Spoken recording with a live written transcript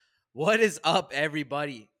What is up,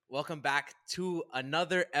 everybody? Welcome back to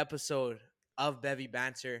another episode of Bevy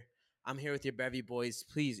Banter. I'm here with your Bevy boys.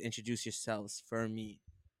 Please introduce yourselves for me.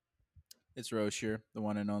 It's Rosh here, the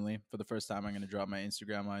one and only. For the first time, I'm going to drop my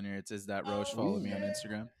Instagram on here. It says that Rosh. Follow me on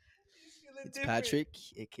Instagram. It's Patrick,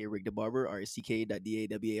 aka Rick the Barber,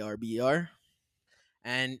 RCK.DAWARBER.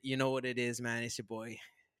 And you know what it is, man. It's your boy,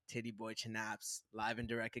 Titty Boy Chanaps, live and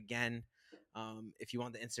direct again. If you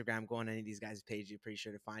want the Instagram, go on any of these guys' page. You're pretty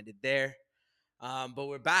sure to find it there. But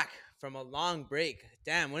we're back from a long break.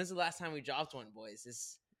 Damn, when is the last time we dropped one, boys?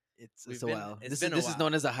 It's a while. It's This is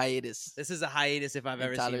known as a hiatus. This is a hiatus if I've in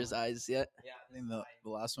ever Tyler's seen one. eyes yet. Yeah, I think the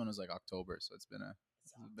last one was like October, so it's been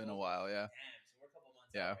a while, yeah. Damn, so we're a couple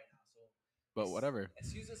months Yeah. out right now. So But whatever.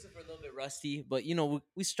 excuse us if we're a little bit rusty, but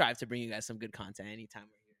we strive to bring you guys some good content anytime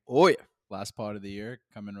we're here. Oh yeah. Last part of the year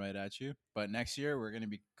coming right at you. But next year, we're going to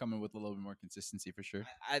be coming with a little bit more consistency for sure.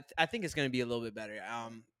 I think it's going to be a little bit better.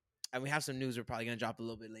 And we have some news we're probably going to drop a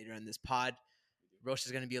little bit later in this pod. Rosh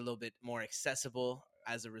is going to be a little bit more accessible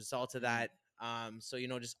as a result of that. So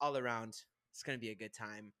just all around, it's going to be a good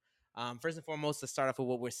time. First and foremost, let's start off with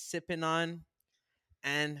what we're sipping on,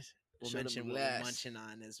 and we'll Show them mention what glass. we're munching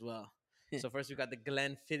on as well. So first, we got the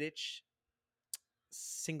Glenfiddich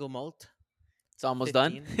single malt. It's almost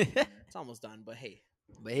done. 15. It's almost done, but hey,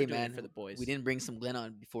 But hey, we're doing it man, for the boys. we didn't bring some Glen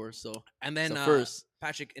on before, so And then so first.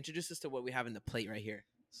 Patrick, introduce us to what we have in the plate right here.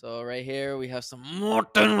 So right here we have some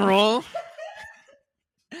Morton roll.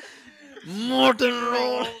 Morton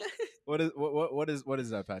roll. What is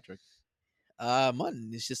that, Patrick?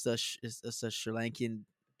 Mutton. It's just it's a Sri Lankan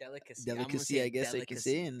delicacy, I guess I can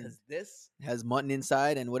say, and because this it has mutton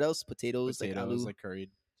inside and what else? Potatoes, like Potatoes, aloo like curried.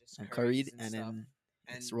 just and curries curried, and stuff. then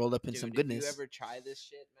And it's rolled up in some dude, goodness. If you ever try this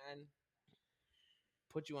shit, man,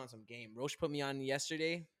 put you on some game. Roche put me on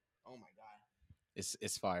yesterday. Oh my god.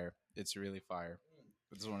 It's fire. It's really fire.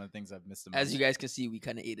 This is one of the things I've missed the most. As you guys can see, we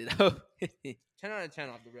kind of ate it up. 10 out of 10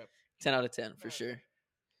 off the rip. 10 out of 10 for sure.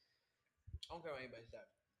 I don't care what anybody said.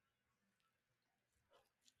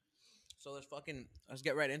 So let's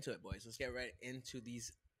get right into it, boys. Let's get right into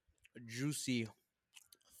these juicy,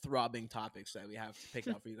 throbbing topics that we have to pick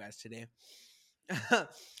out for you guys today.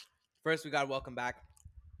 First, we got to welcome back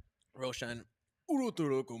Roshan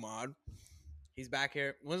Uruturukumar. He's back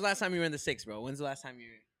here. When's the last time you were in the six, bro? When's the last time you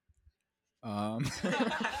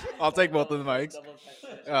I'll take both of the mics.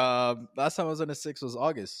 Last time I was in a 6 was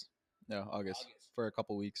August. Yeah, August. For a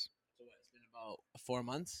couple weeks. So what, it's been about 4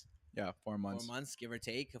 months? Yeah, 4 months. 4 months, give or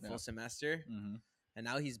take, a Yeah. full semester. Mm-hmm. And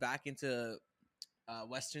now he's back into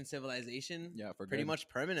Western civilization. Yeah, for pretty good. much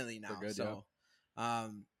permanently now. good, so,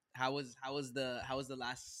 how was the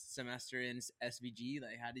last semester in SVG?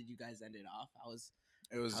 Like, how did you guys end it off? It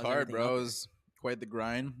was how's hard, everything bro. up It there? was quite the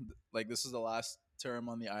grind. Like, this is the last term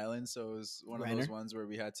on the island, so it was one of those Grinder. ones where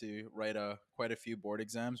we had to write quite a few board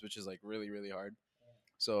exams, which is like really, really hard.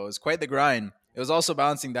 So it was quite the grind. It was also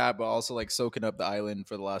balancing that, but also like soaking up the island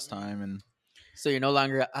for the last time. And So you're no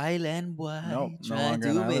longer an island boy. No trying longer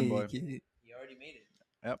to an island make boy. it. You already made it.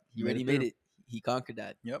 yep, He already made through. it. He conquered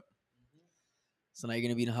that. Yep, So now you're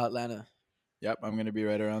gonna be in Hotlanta. yep. I'm gonna be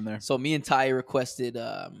right around there. So me and Ty requested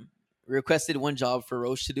one job for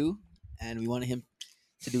Roche to do, and we wanted him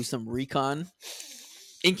to do some recon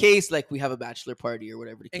in case like we have a bachelor party or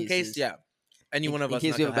whatever the case In case, is. yeah. Any one of in us.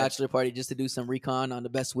 case we have a knuckleheads. bachelor party, just to do some recon on the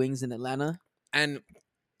best wings in Atlanta. And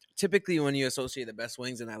typically, when you associate the best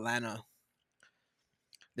wings in Atlanta,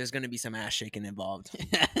 there's going to be some ass shaking involved.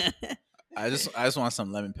 I just want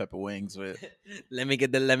some lemon pepper wings with. Let me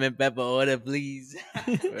get the lemon pepper order, please.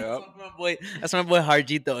 Yep. That's my boy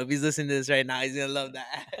Harjito. If he's listening to this right now, he's gonna love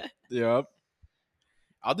that. Yep.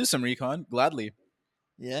 I'll do some recon gladly.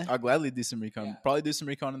 Yeah. I'll gladly do some recon. Yeah. Probably do some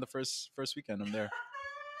recon in the first weekend I'm there.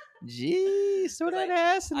 Jeez, throw that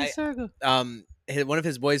ass in the I- circle. One of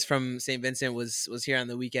his boys from St. Vincent was here on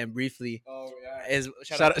the weekend briefly. Oh yeah. Is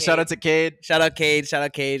Shout out to Cade. Shout out Cade.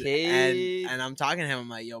 Cade. And I'm talking to him. I'm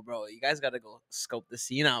like, yo, bro, you guys gotta go scope the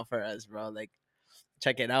scene out for us, bro. Like,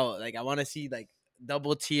 check it out. Like, I want to see like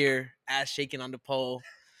double tier ass shaking on the pole.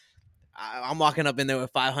 I'm walking up in there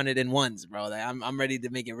with 501s, bro. Like, I'm ready to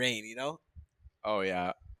make it rain. You know. Oh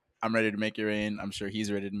yeah. I'm ready to make it rain. I'm sure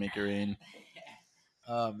he's ready to make it rain.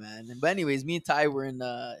 Oh man. But anyways, me and Ty were in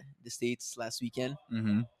the States last weekend.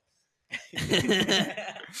 Mm-hmm.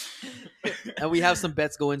 And we have some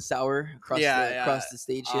bets going sour across the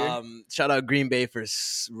stage here. Shout out Green Bay for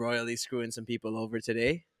royally screwing some people over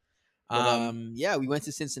today. But, yeah, we went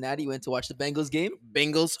to Cincinnati, went to watch the Bengals game.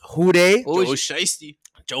 Bengals, who they? Oh, Joe Shiesty.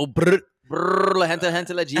 Joe Brr. Brrr, la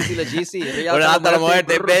gente, la GC. Real Por hasta hasta la muerte,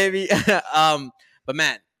 muerte, brrr. baby. But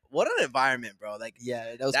man, what an environment, bro. Like,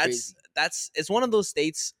 Yeah, that was crazy. it's one of those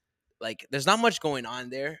states like there's not much going on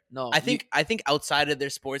there. No, I think outside of their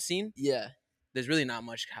sports scene, yeah, there's really not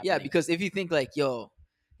much happening. yeah. Because if you think like, yo,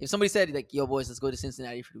 if somebody said like, yo, boys, let's go to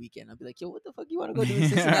Cincinnati for the weekend, I'd be like, yo, what the fuck you want to go do in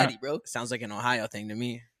Cincinnati, bro? Sounds like an Ohio thing to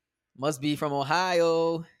me. Must be from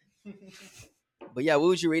Ohio. But yeah, what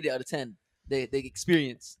would you rate it out of 10? The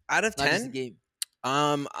experience, Out of not just 10, the game.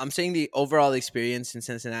 I'm saying the overall experience in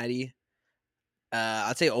Cincinnati.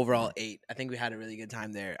 I'd say overall 8. I think we had a really good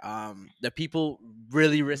time there. The people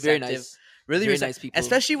really Very receptive, nice. really Very receptive, nice people.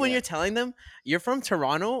 especially when Yeah. you're telling them you're from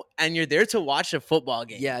Toronto and you're there to watch a football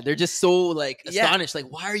game. Yeah, they're just so like Yeah. astonished.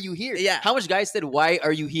 Like, why are you here? Yeah. How much guys said, why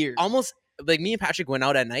are you here? Almost like me and Patrick went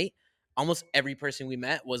out at night. Almost every person we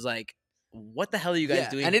met was like, "What the hell are you guys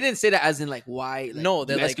doing?" And they didn't say that as in like why. Like, No,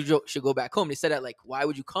 they're you guys like- should go back home. They said that like, why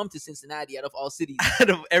would you come to Cincinnati out of all cities? out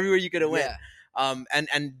of everywhere you could have went. Yeah,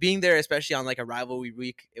 And being there, especially on like a rivalry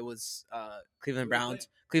week, it was Cleveland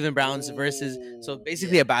Browns versus. So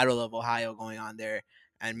basically yeah. a battle of Ohio going on there.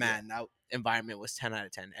 And man, that environment was 10 out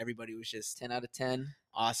of 10. Everybody was just 10 out of 10.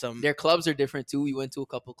 awesome. Their clubs are different too. We went to a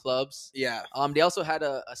couple clubs. Yeah, They also had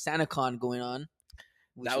a SantaCon going on,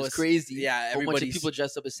 which That was was- crazy. yeah, a whole bunch of everybody's- people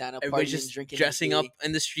dressed up as Santa, everybody's partying, just drinking, dressing every up day.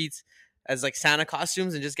 in the streets as like Santa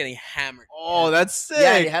costumes and just getting hammered. Oh, that's sick.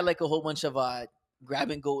 Yeah, they had like a whole bunch of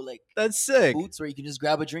grab and go like That's sick. booths where you can just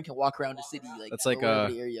grab a drink and walk around the city. Like That's go like wherever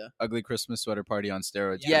a- the area. Ugly Christmas sweater party on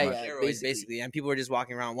steroids. Yeah, pretty much. yeah. Steroids, basically. And people were just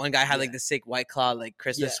walking around. One guy had like Yeah. the sick White Claw like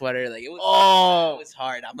Christmas Yeah. sweater. Like it was, Oh. it was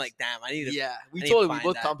hard. I'm like, damn, I need to. Yeah, we I need told to him, we find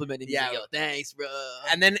both that. complimented him. Yeah. Yeah, yo, thanks, bro.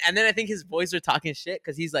 And then I think his boys were talking shit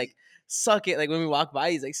because he's like, suck it. Like when we walk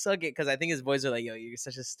by, he's like, suck it. Because I think his boys are like, yo, you're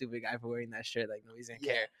such a stupid guy for wearing that shirt. Like nobody's gonna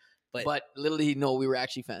Yeah. care. But literally, no, we were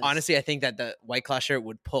actually fans. Honestly, I think that the White Claw shirt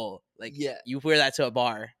would pull. Like Yeah. you wear that to a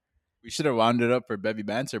bar. We should have wound it up for Bevy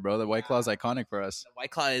Banter, bro. The White Claw's iconic for us. The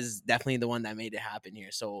White Claw is definitely the one that made it happen here.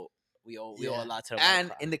 So we owe Yeah. a lot to the White And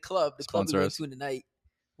Claw. in the club we Sponsor went us. to in the night.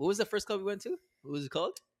 What was the first club we went to? What was it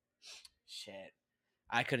called? Shit.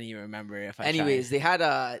 I couldn't even remember if I Anyways,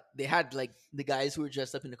 tried. they had like the guys who were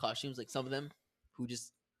dressed up in the costumes, like some of them who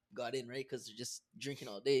just got in, right? Because they're just drinking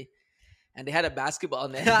all day. And they had a basketball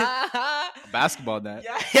net. A basketball net.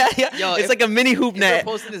 yeah. Yo, it's if- like a mini hoop If we're net.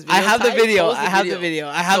 posting this I have the Ty, video. post I have the video.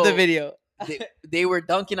 I have the So- video. They were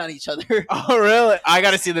dunking on each other. Oh, really? I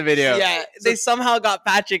gotta see the video. Yeah, they somehow got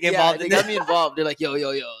Patrick Yeah, involved. they in got it. me involved. They're like, yo,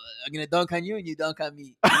 I'm gonna dunk on you and you dunk on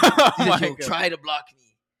me. Oh He's my like, yo, God. try to block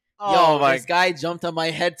me. Oh Yo, my this guy jumped on my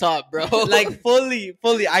head top, bro. like fully.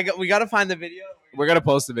 We gotta find the video. We're gonna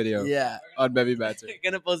post the video yeah. on Bevy Banter. We're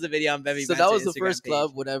gonna post the video on Bevy. So that Banter was the Instagram first page.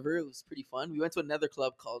 club. Whatever, it was pretty fun. We went to another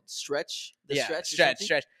club called Stretch. The Stretch. or something.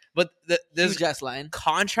 stretch. But there's Huge ass line.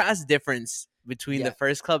 contrast difference between Yeah. the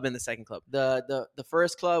first club and the second club. The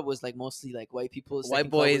first club was like mostly like white people. The White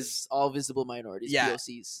second club boys. was all visible minorities. Yeah.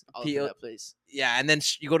 POCs. All PO in that place. Yeah, and then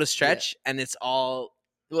you go to stretch and it's all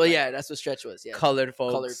Well, yeah, that's what Stretch was. Yeah, colored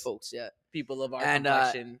folks, colored folks. Yeah, people of our And,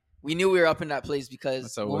 complexion. we knew we were up in that place because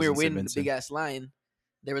That's how it when we was were in waiting St. the big ass line,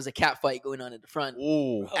 there was a cat fight going on at the front,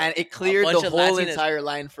 Ooh. and it cleared bunch the of whole Latinas. entire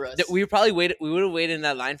line for us. We probably waited. We would have waited in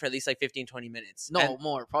that line for at least like 15, 20 minutes. no and,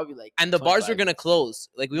 more, probably like. and the bars were 25. gonna close.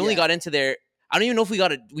 Like we only Yeah. got into there. I don't even know if we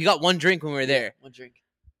got one drink when we were Yeah, there. one drink.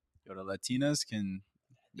 Yo, the Latinas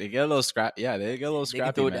they get a little scrap. Yeah, they get a little They can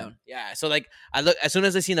scrappy, throw it man. down. Yeah. So like I look as soon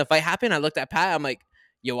as I seen the fight happen, I looked at Pat. I'm like,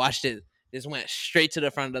 yo, watch this. This went straight to the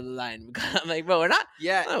front of the line. I'm like, bro, we're not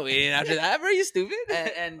Yeah, waiting after that, bro. You stupid.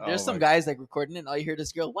 and there's Oh some my guys like recording it, and all you hear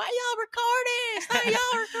this girl, "Why y'all recording? It's not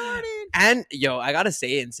y'all recording." And yo, I gotta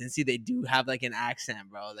say, in Cincy, they do have like an accent,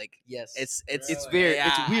 bro. Like Yes, it's Really? weird. Yeah,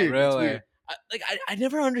 It's weird. It's Really? weird. I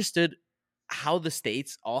never understood how the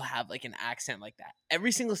states all have like an accent like that.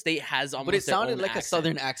 Every single state has almost. But it their sounded own like a accent.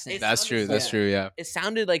 southern accent. It That's sounded true. That's yeah. true. Yeah. It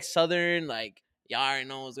sounded like southern, like y'all already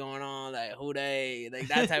know what's going on, like who they, like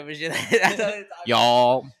that type of shit. That's how they talk.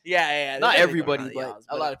 Y'all. Yeah. Not there's everybody, definitely going on, but y'alls,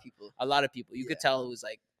 a lot of people. a lot of people. You could Yeah. tell who's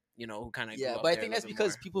like, who kind of Yeah, but I think that's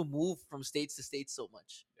because people move from states to states so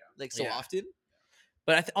much, like so Yeah. often.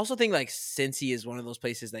 But I also think like Cincy is one of those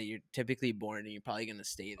places that you're typically born and you're probably gonna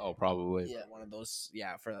stay there. Oh, probably. Yeah. One of those,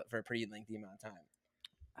 for a pretty lengthy amount of time.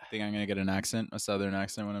 I think I'm gonna get an accent, a southern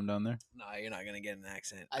accent when I'm down there. No, you're not gonna get an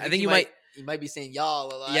accent. I I think think you might. You might be saying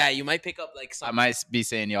y'all a lot. Yeah, you might pick up like some. I might be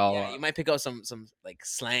saying y'all. Yeah, you might pick up some like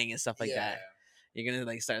slang and stuff like Yeah. that. You're gonna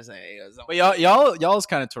like start saying, hey, But y'all's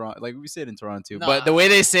kind of Toronto. Like we say it in Toronto too. But the Nah. way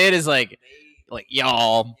they say it is like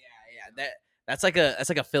y'all. Yeah. That's like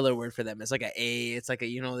a filler word for them. It's like a. It's like a.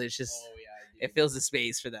 It's just it fills the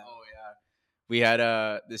space for them. Oh yeah. We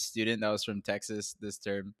had this student that was from Texas this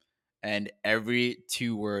term, and every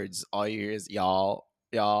 2 words all you hear is y'all.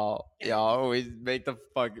 We'd make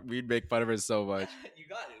fun of her so much. You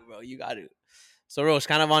got to, bro. You got to. So Rosh,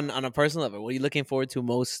 kind of on a personal level, what are you looking forward to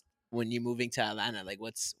most when you're moving to Atlanta? Like,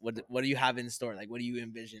 what do you have in store? Like, what do you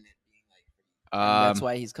envision it being like? And that's Um,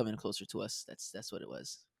 why he's coming closer to us. That's what it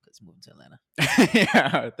was. Because moving to Atlanta.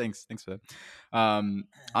 yeah, thanks for that.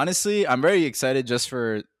 Honestly, I'm very excited just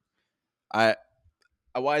for I.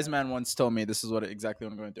 A wise man once told me this is exactly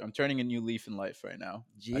what I'm going through. I'm turning a new leaf in life right now.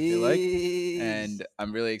 I feel like, and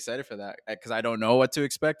I'm really excited for that because I don't know what to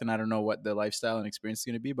expect and I don't know what the lifestyle and experience is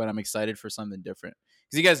going to be. But I'm excited for something different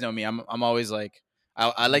because you guys know me. I'm always like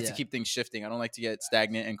I like to Yeah. keep things shifting. I don't like to get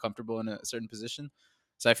stagnant and comfortable in a certain position.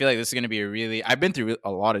 So I feel like this is going to be I've been through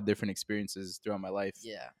a lot of different experiences throughout my life.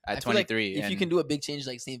 Yeah. At I feel like 23, if you and- can do a big change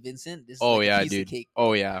like St. Vincent, this is Oh like yeah, a piece dude. of cake.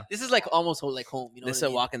 Oh yeah. This is like almost like home. You know This is what I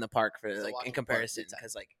a mean? walk in the park for It's a like walk in in the park, comparison big time.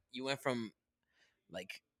 because like you went from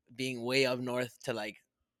like being way up north to like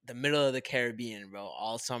the middle of the Caribbean, bro.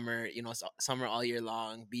 All summer, summer all year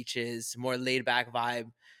long, beaches, more laid back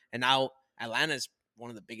vibe, and now Atlanta's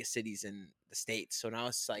one of the biggest cities in the states. So now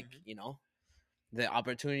it's like Mhm. the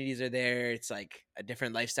opportunities are there. It's like a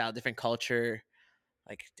different lifestyle, different culture.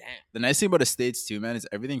 Like damn. The nice thing about the States too, man, is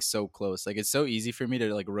everything's so close. Like it's so easy for me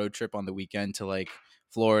to like road trip on the weekend to like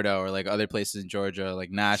Florida or like other places in Georgia, like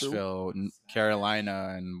Nashville,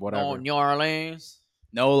 Carolina, and whatever. Oh, New Orleans.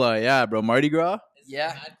 NOLA, yeah, bro. Mardi Gras,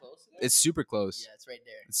 Yeah. it's super close. Yeah, it's right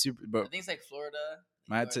there. It's super, I but think it's like Florida,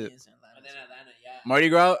 I had New to- Orleans, and Atlanta. And then Atlanta, yeah. Mardi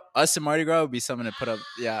Gras, us and Mardi Gras would be something to put up.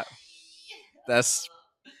 Yeah, that's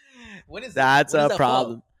What is That's what a is that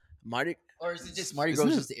problem. Marty, For? Or is it just Mardi Isn't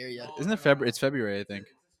Gras it- just the area? isn't it February? It's February, I think.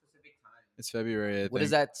 It's February. I What think. is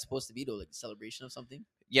that supposed to be though? Like a celebration of something?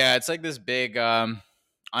 Yeah, it's like this big.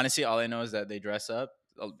 Honestly, all I know is that they dress up.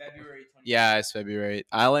 February 20th. Yeah, it's February.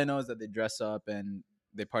 All I know is that they dress up and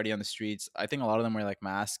they party on the streets. I think a lot of them wear like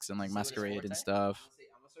masks and like Say what it's for, masquerade and Ty? stuff.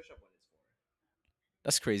 I'm gonna search up what it's for.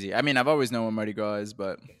 That's crazy. I mean, I've always known what Mardi Gras is,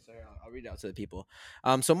 but Okay, so here, I'll read it out to the people.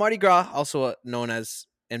 So Mardi Gras, also known as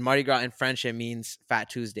in Mardi Gras in French, it means Fat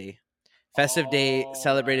Tuesday, festive day Oh,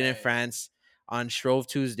 celebrated in right. France on Shrove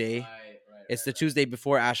Tuesday. It's the Tuesday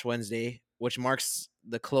before Ash Wednesday, which marks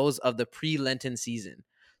the close of the pre-Lenten season.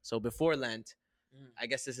 So before Lent, I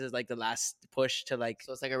guess this is like the last push to like.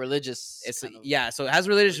 So it's like a religious. It's kind of yeah, so it has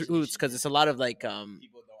religious origination, roots because yeah. it's a lot of like People don't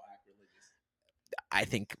act religious. I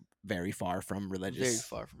think very far from religious. very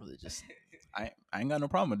far from religious. I ain't got no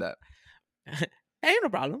problem with that. Ain't no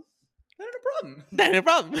problem. Ain't no problem. Ain't no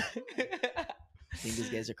problem. I think these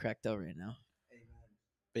guys are cracked out right now.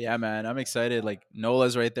 But yeah, man, I'm excited. Like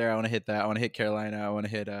NOLA's right there. I want to hit that. I want to hit Carolina. I want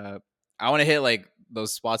to hit like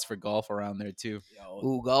those spots for golf around there too. Yo,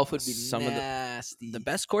 Ooh, golf would be Some of the- nasty. the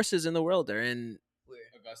best courses in the world are in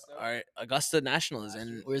Where? Augusta National is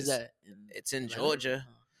in. Where's that? It's in Atlanta? Georgia.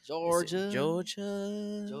 Georgia. It's in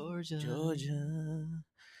Georgia. Georgia. Georgia.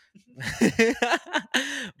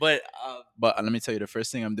 But But let me tell you, the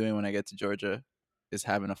first thing I'm doing when I get to Georgia is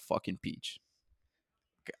having a fucking peach.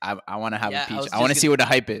 I want to have Yeah, a I peach. was I want to just see what the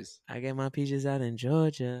hype is. I get my peaches out in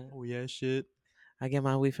Georgia. Oh yeah, shit. I get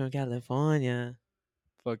my weed from California.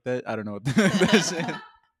 Fuck that. I don't know what that is.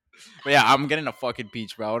 But yeah, I'm getting a fucking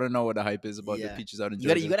peach, bro. I want to know what the hype is about the Yeah. peaches out in You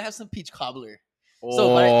Georgia. gotta have some peach cobbler.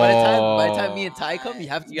 So by the time me and Ty come, you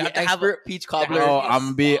have to You be have an to have expert peach cobbler. Oh,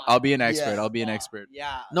 Bro, I'll be an expert. Yeah. I'll be an expert.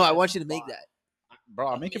 Yeah. No, I want you to make that. Bro,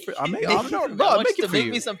 I'll make it for I I'll want make you it to for make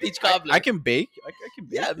you. me some peach cobbler. I can bake. I can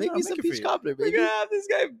bake. Yeah, make I'll me some it for peach you. cobbler, We're baby. gonna have this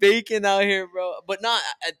guy baking out here, bro. But not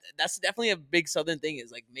that's definitely a big southern thing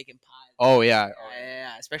is like making pies. Oh yeah.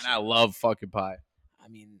 Yeah, And especially I love fucking pie. I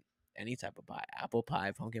mean, any type of pie. Apple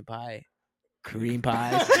pie, pumpkin pie, cream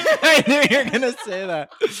pies. I knew you were gonna say that.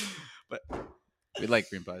 But we like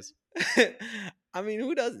green pies. I mean,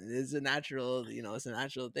 who doesn't? It's a natural, it's a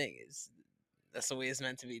natural thing. That's the way it's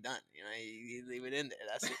meant to be done. You leave it in there.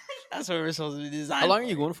 That's what we're supposed to be designed. How long are for.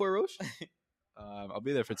 you going for, Roche? I'll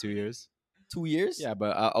be there for 2 years. 2 years? Yeah,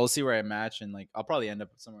 but I'll see where I match, and like I'll probably end up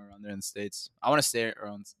somewhere around there in the States. I want to stay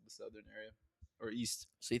around the southern area or east.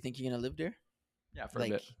 So you think you're gonna live there? Yeah, for a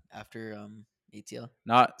bit. After ATL?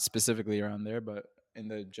 Not specifically around there, but in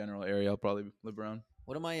the general area, I'll probably live around.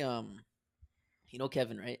 What am I you know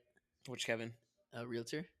Kevin, right? Which Kevin? A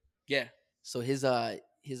realtor. Yeah. So his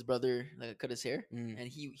brother like cut his hair, Mm. and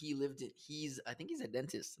he lived in I think he's a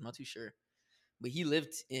dentist. I'm not too sure, but he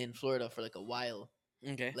lived in Florida for like a while,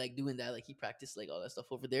 Okay. like doing that. Like he practiced like all that stuff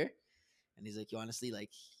over there, and he's like, yo, honestly, like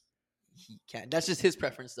he can't. That's just his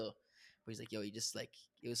preference though. But he's like, yo, he just like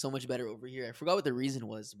it was so much better over here. I forgot what the reason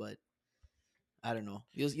was, but I don't know.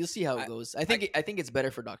 You'll see how it goes. I think it's better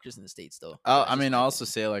for doctors in the States though. I That's mean, just I'll my also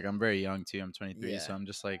opinion. say like I'm very young too. I'm 23, Yeah. so I'm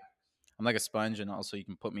just like I'm like a sponge, and also you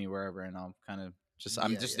can put me wherever, and I'll kind of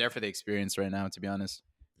I'm Yeah, just yeah. there for the experience right now, to be honest.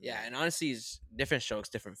 Yeah, and honestly, it's different strokes,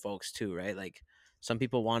 different folks too, right? Like some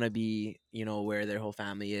people want to be, where their whole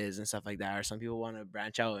family is and stuff like that, or some people want to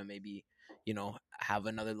branch out and maybe, have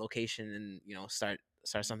another location and start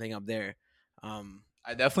something up there.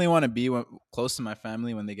 I definitely want to be close to my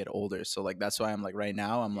family when they get older. So like that's why I'm like right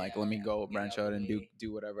now I'm like let me go Get branch out out the and way,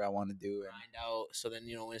 do whatever I want to do. And grind out. So then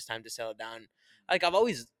when it's time to settle down, like I've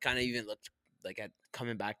always kind of even looked like at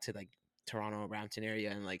coming back to like Toronto, Brampton area,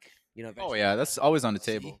 and like oh eventually yeah, that's always on the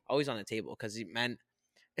See? table. always on the table because man,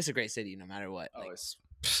 it's a great city no matter what. Oh, Like it's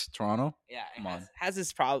Toronto. yeah, Come on. has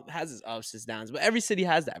its has its ups, its downs, but every city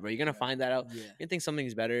has that, bro. You're gonna find that out. Yeah. You think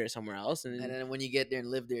something's better somewhere else, and And then when you get there and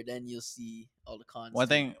live there, then you'll see all the cons. One too.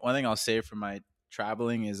 thing I'll say for my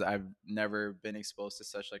traveling is I've never been exposed to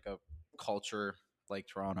such like a culture like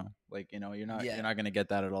Toronto. Like you're not Yeah. you're not gonna get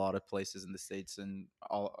that at a lot of places in the States and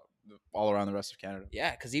all around the rest of Canada.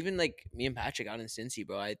 yeah, because even like me and Patrick out in Cincy,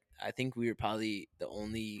 bro, I think we were probably the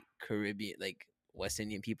only Caribbean, like West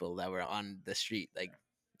Indian people that were on the street, like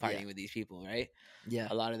partying Yeah. with these people, right? Yeah.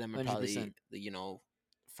 A lot of them are probably 100%.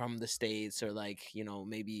 from the States, or like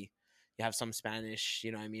maybe you have some Spanish.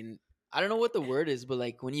 I mean, I don't know what the word is, but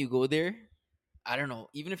like when you go there, I don't know.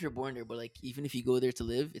 Even if you're born there, but like even if you go there to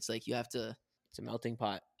live, it's like you have to. it's a melting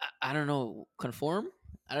pot. I don't know, conform.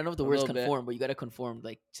 I don't know if the A word's little bit. conform, but you gotta conform.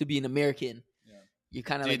 Like to be an American, Yeah. you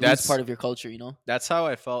kind of Dude, like lose that's- part of your culture. You know? That's how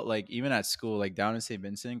I felt like even at school, like down in St.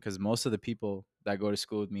 Vincent, because most of the people that go to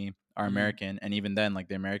school with me are Mhm. American, and even then, like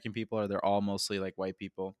the American people they're all mostly like white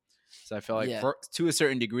people. So I feel like Yeah. to a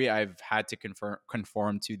certain degree, I've had to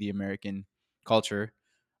conform to the American culture,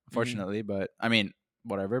 unfortunately. But I mean,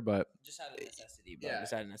 whatever. But Just out of necessity, bro. yeah.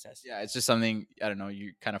 Just out of necessity. yeah, it's just something I don't know.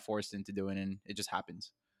 You're kind of forced into doing, and it just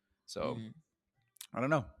happens. So Mhm. I don't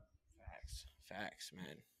know. Facts,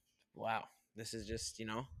 man. Wow. This is just,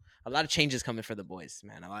 a lot of changes coming for the boys,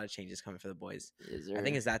 man. A lot of changes coming for the boys. Yes, I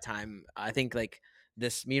think sir. it's that time. I think like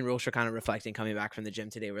this, me and Rosh were kind of reflecting coming back from the gym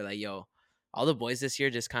today. We're like, yo, all the boys this year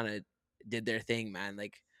just kind of did their thing, man.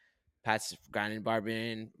 Like Pat's grinding,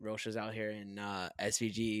 barbering. Rosh was out here in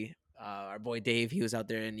SVG. Our boy Dave, he was out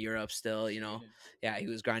there in Europe still, Yeah, he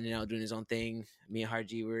was grinding out, doing his own thing. Me and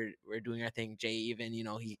Harji, we're doing our thing. Jay even,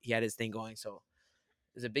 he had his thing going. So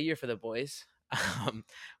it's a big year for the boys.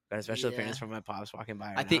 Got a special appearance Yeah. from my pops walking by.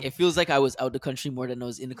 I Right think now. it feels like I was out the country more than I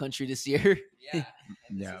was in the country this year. Yeah,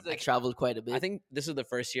 Yeah. I traveled quite a bit. I think this is the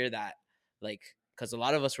first year that, like, because a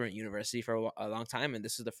lot of us were in university for a long time, and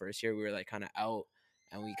this is the first year we were like kind of out,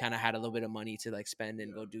 and we kind of had a little bit of money to like spend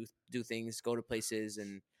and go do things, go to places,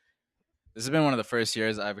 and This has been one of the first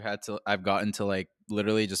years I've gotten to like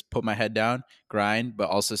literally just put my head down, grind, but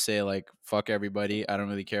also say like fuck everybody. I don't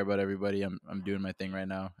really care about everybody. I'm doing my thing right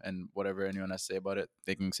now, and whatever anyone has to say about it,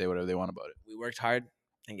 they can say whatever they want about it. we worked hard,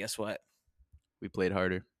 and guess what? We played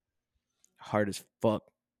harder. Hard as fuck.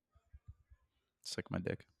 Suck my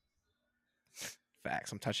dick.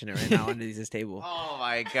 Facts. I'm touching it right now under this table. Oh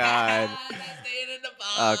my god.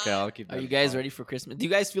 Okay, I'll keep that. Are you in guys mind. ready for Christmas? Do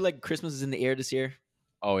you guys feel like Christmas is in the air this year?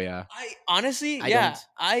 Oh yeah. I honestly, I yeah,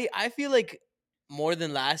 don't. I feel like more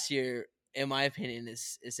than last year, in my opinion,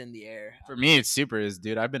 is in the air. For me, it's super is,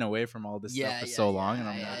 dude. I've been away from all this stuff for so long, and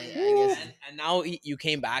I'm like, I guess. And now you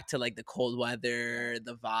came back to like the cold weather,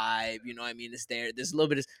 the vibe. You know what I mean? It's there. There's a little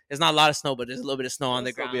bit of, there's not a lot of snow, but there's a little bit of snow on the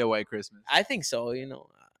it'll ground. be a white Christmas. I think so.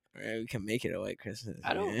 We can make it a white Christmas.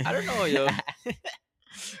 I don't know, know, yo.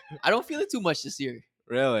 I don't feel it too much this year.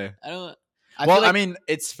 Really? I don't. Well, I mean,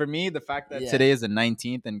 it's for me the fact that Yeah. today is the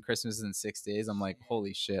 19th and Christmas is in 6 days. I'm like,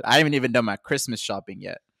 holy shit! I haven't even done my Christmas shopping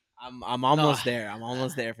yet. I'm almost there. I'm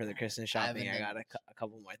almost there for the Christmas I shopping. I haven't got a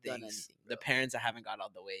couple more done things. anything, The bro. parents I haven't got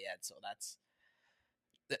out the way yet, so that's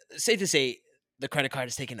safe to say. The credit card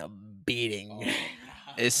is taking a beating.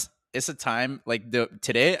 It's a time like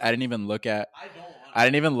today. I didn't even look at. I don't want. I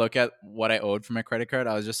didn't even look at what I owed for my credit card.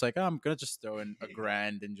 I was just like, oh, I'm gonna just throw in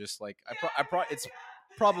 $1,000 and just like it's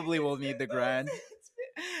probably will need the grand.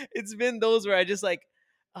 It's been those where I just like,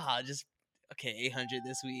 just okay, 800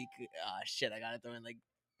 this week. Shit, I gotta throw in like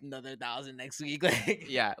another 1,000 next week. Like,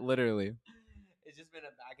 Yeah, literally. it's just been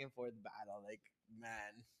a back and forth battle. Like,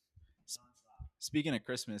 man. Speaking of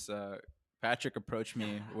Christmas, Patrick approached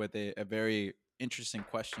me with a very interesting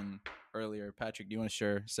question earlier. Patrick, do you want to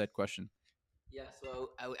share said question? Yeah.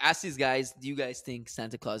 So I asked these guys, do you guys think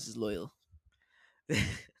Santa Claus is loyal?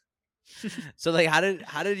 So like,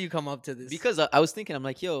 how did you come up to this? Because I was thinking, I'm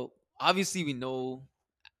like, yo, obviously we know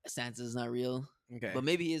Santa's not real, okay, but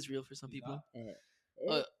maybe he is real for some people.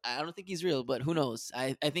 Mhm. I don't think he's real, but who knows?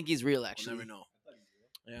 I think he's real We'll actually. never know.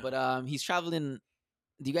 Yeah. But he's traveling.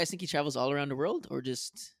 Do you guys think he travels all around the world or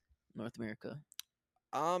just North America?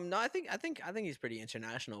 No, I think he's pretty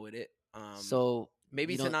international with it. So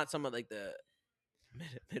maybe you to don't- not some of like the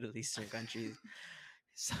Middle Eastern countries.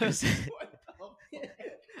 So,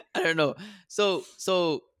 I don't know. So Where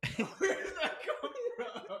did that come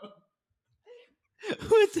from?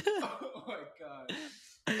 what the- Oh my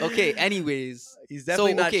god. okay. Anyways, He's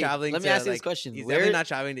definitely not okay, traveling. let me to, ask you this like, question: He's Where, definitely not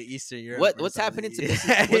traveling to Eastern Europe. or what's happening to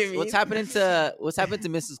something. Mrs. What's happening to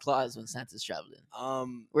Mrs. Claus when Santa's traveling?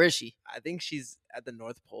 Where is she? I think she's at the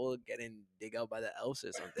North Pole getting dig out by the elves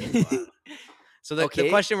or something. But- so the Okay.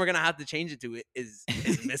 question we're gonna have to change it to is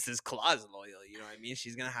Mrs. Claus loyal? You know what I mean?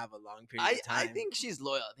 She's gonna have a long period of I time. think she's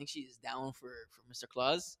loyal. I think she's down for Mr.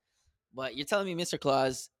 Claus. But you're telling me Mr.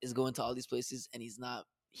 Claus is going to all these places and he's not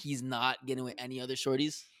getting with any other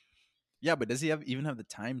shorties? Yeah, but does he even have the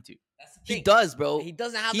time to? That's the He thing. does, bro. He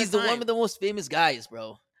doesn't have. He's the the one time. with the most famous guys,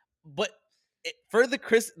 bro. But for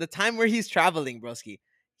the time where he's traveling, broski,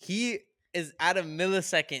 he is at a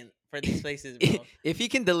millisecond for these places, bro. If he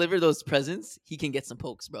can deliver those presents, he can get some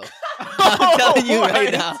pokes, bro. I'm telling you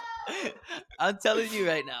right now. I'm telling you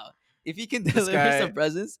right now. If he can deliver guy- some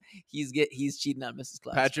presents, he's cheating on Mrs.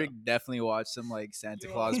 Claus. Patrick bro. definitely watched some like Santa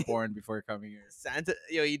Yo. Claus porn before coming here. Santa,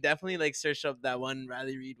 yo, he definitely like searched up that one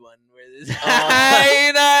Riley Reid one where this.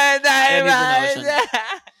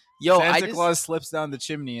 Yo, Santa Claus slips down the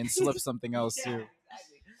chimney and slips something else too.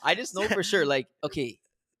 I just know for sure. Like, okay,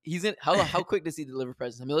 he's in. How quick does he deliver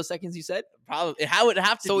presents? A milliseconds, you said. Probably how would it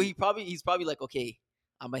have to. So be. he's probably like, okay,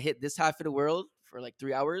 I'm gonna hit this half of the world for like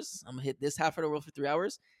 3 hours. I'm gonna hit this half of the world for 3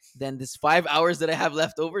 hours. Then this 5 hours that I have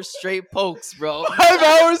left over, straight pokes, bro. 5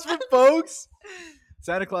 hours for folks.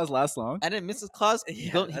 Santa Claus lasts long. And then Mrs. Claus,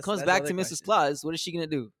 Yeah, he that's comes the back other to Mrs. question. Claus. What is she gonna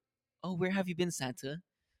do? Oh, where have you been, Santa?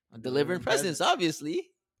 I'm delivering presents, obviously.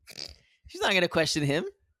 She's not gonna question him.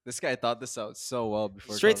 This guy thought this out so well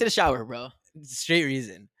before. Straight to the coming. shower, bro. Straight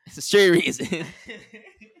reason. It's a straight reason.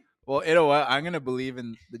 Well, you know what? I'm gonna believe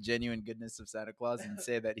in the genuine goodness of Santa Claus and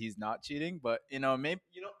say that he's not cheating. But maybe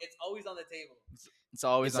It's always on the table. it's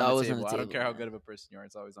always, It's on, always the on table. the I don't table, care how man. good of a person you are.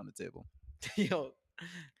 It's always on the table. Yo,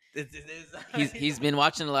 He's been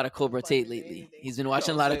watching a lot of Cobra Tate lately. He's been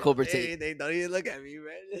watching a lot of Cobra Tate. They don't even look at me,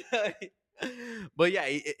 man. But yeah,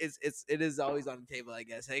 it is always on the table, I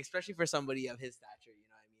guess, especially for somebody of his stature. You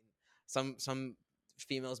know what I mean? Some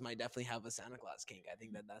females might definitely have a Santa Claus kink. I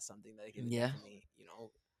think that's something that can Yeah. definitely,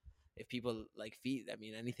 if people like feet, I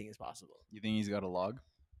mean, anything is possible. You think he's got a log?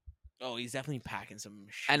 Oh, he's definitely packing some.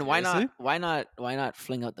 And why not? Seriously? Why not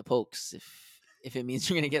fling out the pokes if it means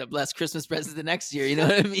you're gonna get a blessed Christmas present the next year? You know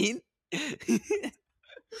what I mean?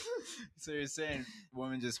 So you're saying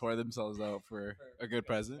women just whore themselves out for a good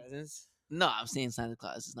present? Presents? No, I'm saying Santa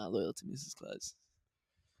Claus is not loyal to Mrs. Claus.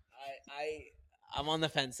 I'm on the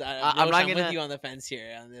fence. I'm I'm not with gonna- you on the fence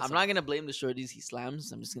here. On this I'm one. not gonna blame the shorties he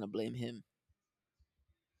slams. I'm just gonna blame him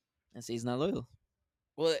and say he's not loyal.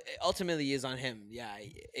 Well, it ultimately is on him. Yeah,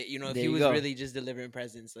 if There he you was go. really just delivering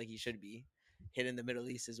presents like he should be, hitting the Middle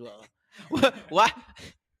East as well. Why?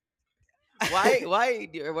 Why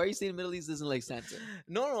are you saying the Middle East isn't like Santa?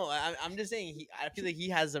 No, I'm just saying. I feel like he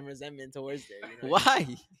has some resentment towards there. You know? Why?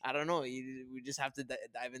 I don't know. We just have to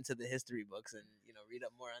dive into the history books and read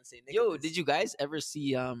up more on Saint Yo, Nicholas. did you guys ever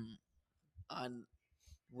see on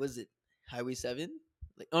was it Highway 7?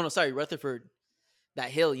 Like, oh no, sorry, Rutherford. That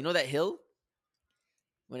hill, you know that hill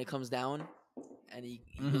when it comes down and you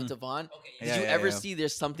go Mhm. to Vaughn. Okay. Did Yeah, you yeah, ever yeah. see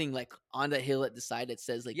there's something like on the hill at the side that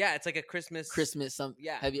says like Yeah, it's like a Christmas. some?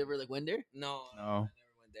 Yeah. Have you ever like went there? No. No. I never went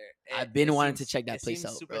there. I've been wanting to seems- check that it place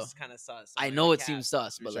seems out, super bro. Kind of sus. I I'm know like, it seems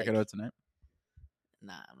sus, Should we but check like, it out tonight?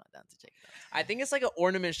 nah, I'm not down to check it out. I think it's like an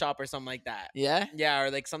ornament shop or something like that. Yeah, Yeah,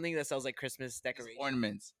 or like something that sells like Christmas decorations.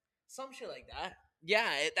 Ornaments. Some shit like that. Yeah,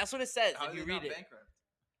 that's what it says if you read it.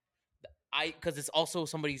 Because it's also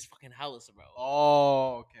somebody's fucking house, bro.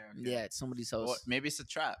 Oh, okay. yeah, it's somebody's house. Well, maybe it's a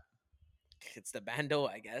trap. It's the bando,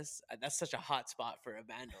 I guess. That's such a hot spot for a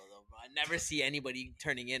bando, though, bro. I never see anybody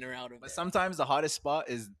turning in or out of But it. sometimes the hottest spot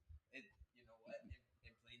is You know what?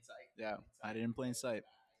 In plain sight. yeah. Hide it in plain sight.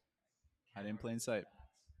 Hide it in plain sight.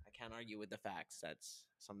 I can't argue with the facts. That's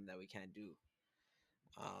something that we can't do.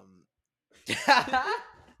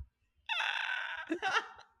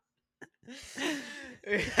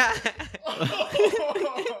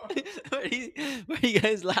 Why are you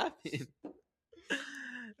guys laughing?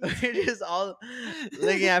 We're just all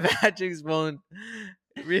looking at Patrick's phone.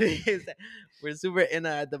 Really, we're super in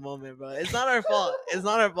at the moment, bro. It's not our fault. It's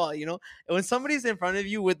not our fault. When somebody's in front of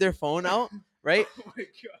you with their phone out, right? Oh my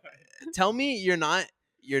god. Tell me you're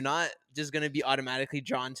not just gonna be automatically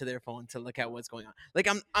drawn to their phone to look at what's going on. Like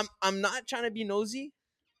I'm not trying to be nosy.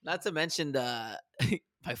 Not to mention the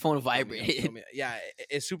my phone vibrated. Yeah,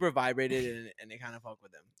 it super vibrated and it kind of fucked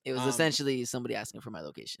with them. It was essentially somebody asking for my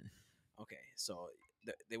location. Okay, so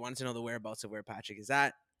they wanted to know the whereabouts of where Patrick is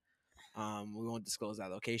at. We won't disclose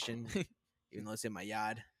that location, even though it's in my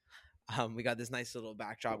yard. We got this nice little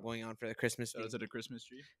backdrop going on for the Christmas Shout thing. out to the Christmas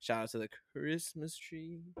tree. Shout out to the Christmas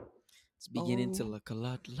tree. It's beginning to Oh, look a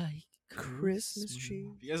lot like Christmas tree.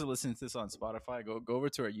 If you guys are listening to this on Spotify, go over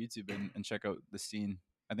to our YouTube and check out the scene.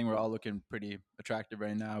 I think we're all looking pretty attractive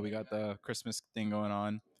right now. We got the Christmas thing going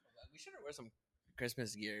on. We should wear some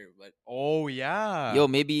Christmas gear, but Oh yeah. Yo,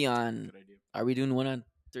 maybe on. Good idea. Are we doing one on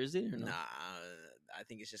Thursday or no? nah. I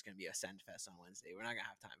think it's just gonna be a send fest on Wednesday. We're not gonna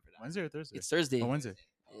have time for that. Wednesday or Thursday? It's Thursday. Oh, Wednesday.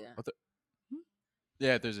 Yeah.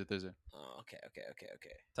 Yeah, Thursday. Oh, okay.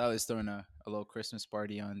 Tyler's throwing a little Christmas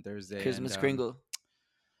party on Thursday. Christmas and, Kringle.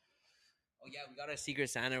 Oh yeah, we got our Secret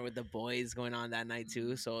Santa with the boys going on that night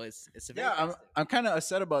too. So it's a very Yeah, festive. I'm kind of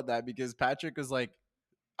upset about that because Patrick was like,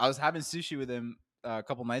 I was having sushi with him a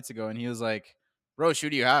couple nights ago, and he was like, "Rosh, who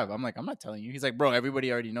do you have?" I'm like, "I'm not telling you." He's like, "Bro,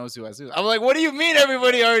 everybody already knows who has who." I'm like, "What do you mean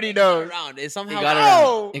everybody already knows?" around. It It somehow got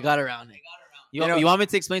Oh! around. It got around. You, You know- you want me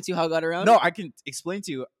to explain to you how it got around? No, I can explain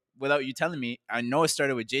to you without you telling me. I know it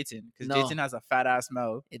started with Jayton because No. Jayton has a fat ass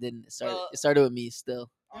mouth. It didn't. It started. Well- It started with me still.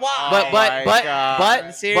 Wow. But my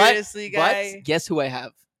God. Seriously, guy. But guess who I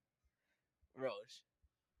have? Rosh.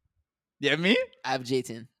 Yeah, me. I have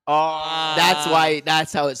Jayton. Oh, That's why.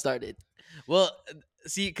 That's how it started. Well,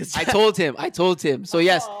 see, because I told him. So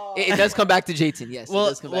yes, it does come back to Jayton. Yes. it Well,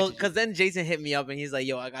 does come back to because then Jason hit me up and he's like,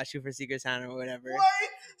 "Yo, I got you for Secret Santa or whatever."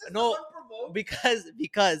 No, because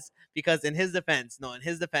in his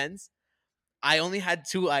defense, I only had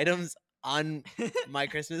 2 items on my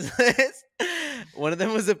Christmas list. One of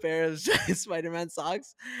them was a pair of Spider-Man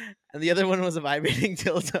socks, and the other one was a vibrating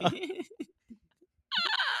dildo.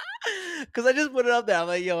 Because I just put it up there. I'm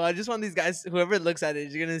like, yo, I just want these guys, whoever looks at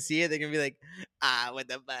it, you're going to see it. They're going to be like, what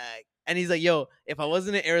the fuck? And he's like, yo, if I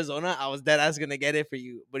wasn't in Arizona, I was dead ass going to get it for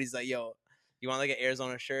you. But he's like, yo, you want like an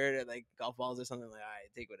Arizona shirt or like golf balls or something? I'm like, all right,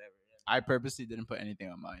 take whatever. I purposely didn't put anything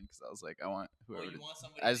on mine because I was like, I want whoever. you want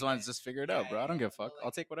somebody I just to want get- to just figure it out, bro. I don't give a fuck. like-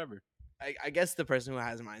 I'll take whatever. I guess the person who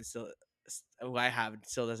has mine still, who I have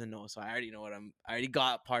still doesn't know. So I already know I already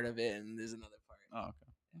got part of it and there's another part. Oh,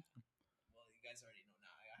 okay. Well, you guys already know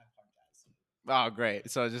now. I have part of Oh,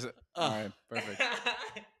 great. So just all right, perfect. that.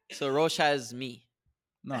 So Rosh has me.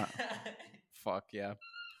 No, fuck yeah.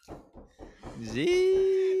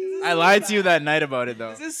 Z. I lied to you that night about it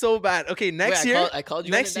though. This is so bad. Okay, next year. I called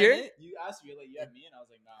you next on it that year? night? You asked me like you had me, and I was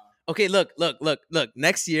like, nah. Okay, look.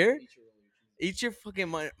 Next year, eat your fucking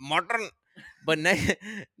mutton. But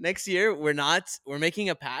next year, we're making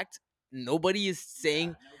a pact. Nobody is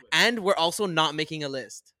saying, and we're also not making a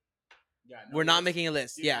list. Yeah, We're not making a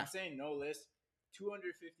list. Dude, Yeah. I'm saying no list. $250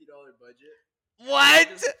 budget. What?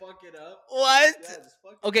 Just fuck it up. What? Yeah, just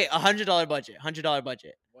fuck it Okay, up. $100 budget. $100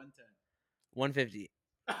 budget. 110. $150.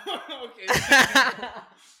 Okay.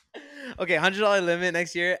 Okay, $100 limit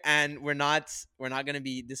next year, and we're not gonna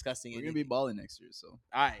be discussing We're it. gonna be balling next year, so. All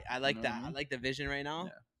right, I like know what I that. I mean? like the vision right now.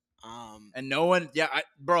 Yeah. And no one,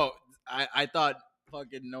 I thought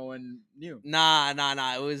fucking no one knew. Nah.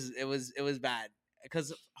 It was bad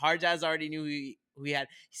because Hard Jazz already knew we had.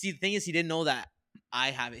 See, the thing is, he didn't know that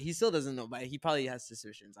I have it. He still doesn't know, but he probably has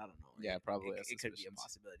suspicions. I don't know. Yeah, probably It, has it could be a suspicions.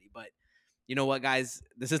 possibility, but you know what, guys?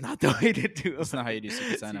 This is not the way to do. That's not how you do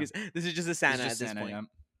Secret Santa. This is just a Santa It's at just this Santa, point. yeah.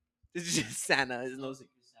 This is just Santa. There's no Secret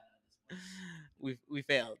Santa. We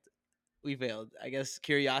failed. We failed. I guess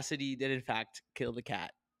curiosity did in fact kill the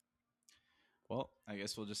cat. Well, I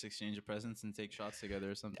guess we'll just exchange the presents and take shots together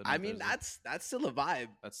or something. I on mean, Thursday. that's still a vibe.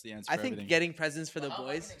 That's the answer. I for think everything. getting presents for the How am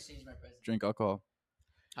I boys. gonna exchange my present? Drink alcohol.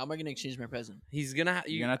 How am I gonna exchange my present? He's gonna.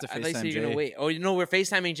 You're gonna have to I thought you said FaceTime you're gonna Jay. wait. Oh, you know, we're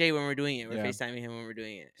FaceTiming Jay when we're doing it. We're Yeah. FaceTiming him when we're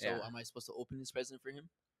doing it. So Yeah, am I supposed to open this present for him?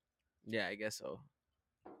 yeah, I guess so.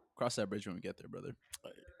 Cross that bridge when we get there, brother.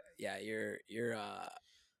 Yeah, you're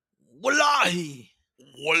Wallahi,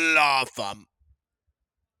 wallah, fam.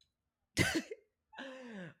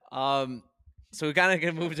 So we kind of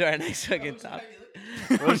gonna move to our next fucking topic.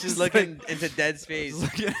 Rosh is looking into dead space.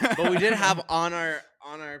 But we did have on our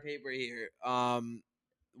paper here.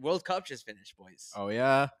 World Cup just finished, boys. Oh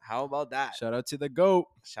yeah! How about that? Shout out to the goat.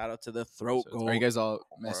 Shout out to the throat goal. Are you guys all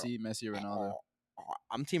Messi, or Ronaldo?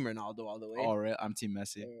 I'm Team Ronaldo all the way. All right, I'm Team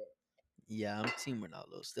Messi. Yeah, I'm Team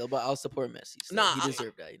Ronaldo still, but I'll support Messi. Still. Nah, he I-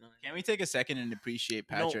 deserved that. You know. Can we take a second and appreciate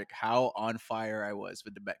No. Patrick? How on fire I was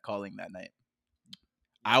with the bet calling that night.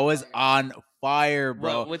 I was on fire,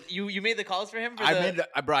 bro. Bro, with you made the calls for him. Bro.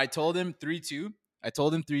 I told him 3-2. I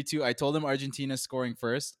told him Argentina scoring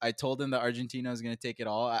first. I told him that Argentina was gonna take it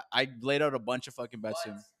all. I laid out a bunch of fucking bets to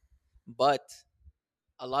him. But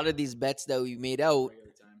a lot of these bets that we made out,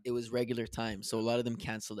 it was regular time, so a lot of them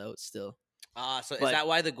canceled out still. So is But- that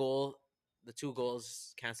why the goal the 2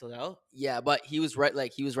 goals canceled out. Yeah, but he was right.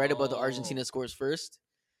 Like he was right about the Oh. Argentina scores first,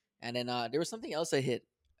 and then there was something else I hit.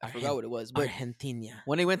 I forgot what it was. But Argentina.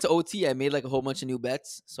 when I went to OT, I made like a whole bunch of new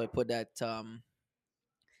bets. So I put that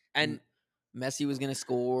And Messi was gonna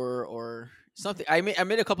score or something. I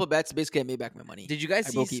made a couple of bets. Basically, I made back my money. did you guys I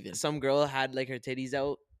see broke even. some girl had like her titties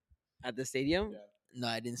out at the stadium? No,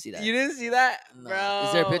 I didn't see that. You didn't see that, No. bro?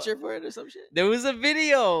 Is there a picture for it or some shit? There was a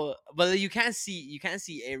video, but you can't see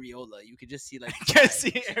areola. You could just see like the Can't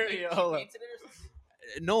flag. see areola.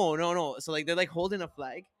 No. So like they're like holding a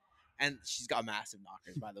flag, and she's got massive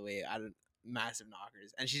knockers. By the way, massive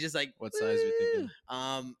knockers, and she's just like, What size are you thinking?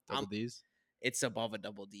 I'm, D's? it's above a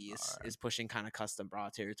double D. It's, Alright. it's pushing kind of custom bra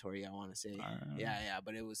territory. I want to say, Alright. yeah.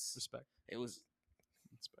 But it was Respect.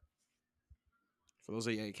 Respect. For those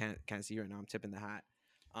of you can't see right now, I'm tipping the hat.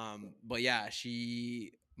 But yeah,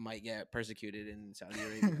 she might get persecuted in Saudi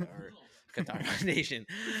Arabia or Qatar Foundation.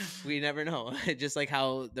 We never know. Just like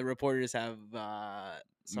how the reporters have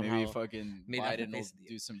somehow Maybe fucking made Biden will publicity.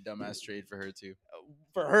 do some dumbass trade for her too.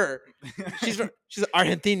 For her. She's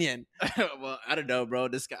Argentinian. Well, I don't know, bro.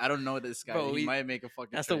 This guy, I don't know this guy. Bro, he might make a fucking.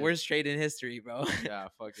 That's trade. the worst trade in history, bro. Yeah,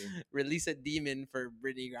 fucking. Release a demon for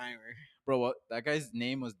Brittany Griner. Bro, what? That guy's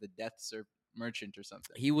name was the Death Merchant or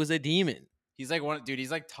something. He was a demon. He's like dude.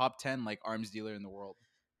 He's like top 10 like arms dealer in the world.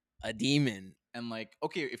 A demon. And like,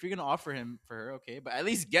 okay, if you're gonna offer him for her, okay, but at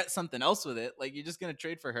least get something else with it. Like, you're just gonna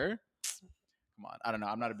trade for her? Come on, I don't know.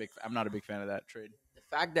 I'm not a big fan of that trade. The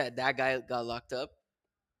fact that guy got locked up,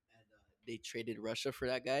 and they traded Russia for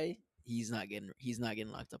that guy, he's not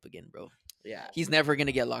getting locked up again, bro. Yeah. He's never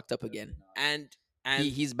gonna get locked up again. And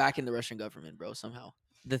He's back in the Russian government, bro. Somehow.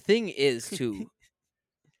 the thing is too,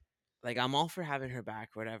 like I'm all for having her back,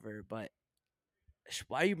 whatever, but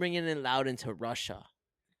why are you bringing in Loud into Russia?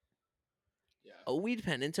 Yeah. A weed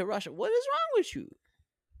pen into Russia. What is wrong with you?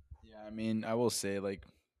 Yeah, I mean, I will say, like,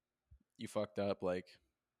 you fucked up. Like,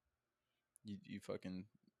 you fucking,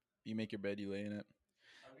 you make your bed, you lay in it.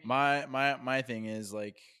 My thing is,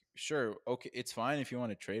 like, sure, okay, it's fine if you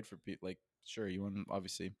want to trade for people. Like, sure, you want,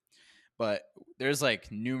 obviously, but there's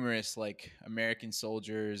like numerous like American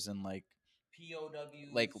soldiers and like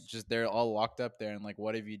POWs. like just they're all locked up there, and like,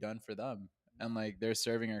 what have you done for them? And like, they're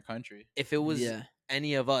serving our country. If it was Yeah.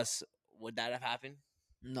 any of us, would that have happened?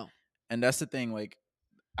 No. And that's the thing. Like,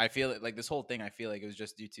 I feel like this whole thing, I feel like it was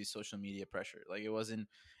just due to social media pressure. Like, it wasn't,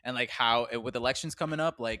 and like how with elections coming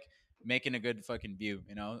up, like making a good fucking view,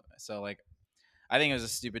 you know. So like, I think it was a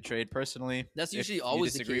stupid trade personally. That's If usually you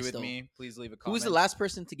always the disagree case, with though. me, please leave a comment. Who was the last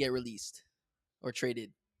person to get released or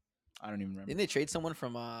traded? I don't even remember. Didn't they trade someone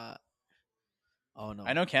from Oh no.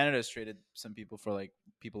 I know Canada's traded some people for like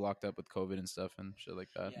people locked up with COVID and stuff and shit like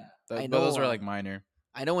that. Yeah. I But those know, were like minor.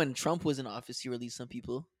 I know when Trump was in office, he released some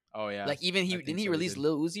people. Oh yeah. Like even I he think didn't he so, release did.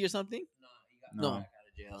 Lil Uzi or something? No, No. Kodak out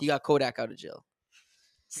of jail. He got Kodak out of jail.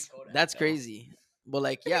 Free Kodak, That's though. crazy. But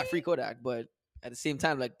like, yeah, free Kodak. But at the same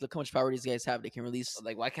time, like, look how much power these guys have. They can release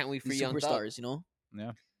Like, why can't we free these Young Thug? superstars, you know?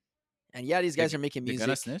 Yeah. And yeah, these guys They- are making They music.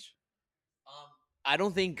 gonna snitch? I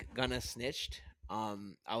don't think Gunna snitched.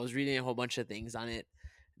 I was reading a whole bunch of things on it.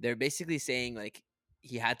 They're basically saying like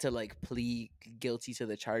he had to like plead guilty to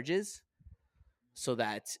the charges so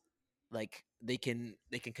that like they can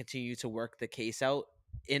continue to work the case out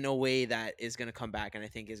in a way that is gonna come back and I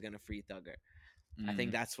think is gonna free Thugger. I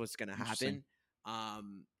think that's what's gonna Interesting.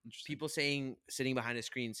 happen. Interesting. People sitting behind a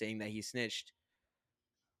screen saying that he snitched.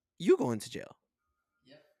 You go into jail.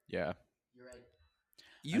 Yeah. You're right.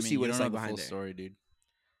 You I mean, see what you it's don't like know the behind full there. story, dude. You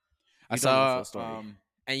I don't know the saw full story.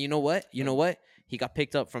 And you know what? You know what? He got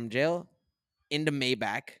picked up from jail in the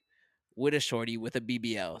Maybach with a shorty with a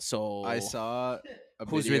BBL. So I saw a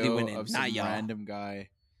Who's video really winning? of Not some y'all. random guy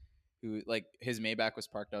who like his Maybach was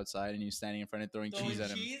parked outside and he was standing in front and throwing cheese at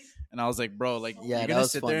him. And I was like, bro, like Yeah, you're that gonna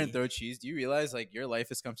was sit there and funny. throw cheese. Do you realize like your life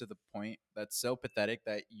has come to the point that's so pathetic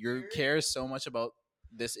that you care so much about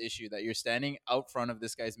this issue that you're standing out front of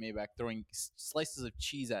this guy's Maybach throwing slices of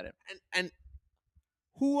cheese at him? and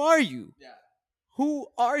who are you? Yeah. Who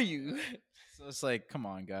are you? So it's like, come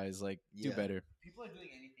on, guys, like do Yeah. better. People are doing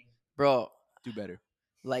anything. Bro, Do better.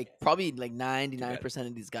 like probably like 99%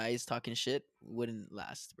 of these guys talking shit wouldn't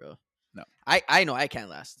last, bro. No. I know I can't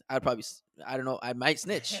last. I'd probably I don't know. I might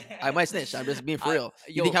snitch. I'm just being for real.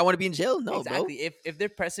 You yo, think I want to be in jail? No, exactly. If they're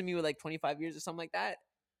pressing me with like 25 years or something like that,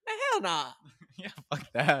 hell nah. Yeah, fuck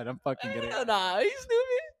that. I'm fucking getting Hell nah. Are you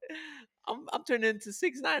stupid? I'm turning into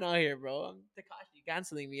 6ix9ine out here, bro. I'm Tekashi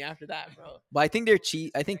canceling me after that, bro. But I think they're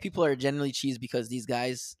cheese. I think people are generally cheese because these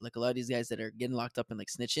guys, like a lot of these guys that are getting locked up and like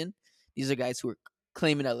snitching, these are guys who are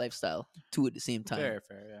claiming that lifestyle too at the same time. fair,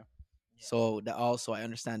 yeah. So that also I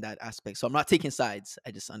understand that aspect. So I'm not taking sides.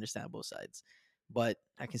 I just understand both sides. But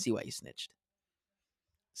I can see why he snitched.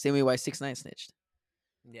 Same way why 6ix9ine snitched.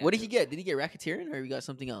 Yeah, What did he get? Did he get racketeering or he got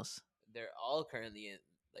something else? They're all currently in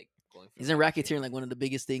like going for Isn't racketeering like one of the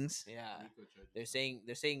biggest things? Yeah, they're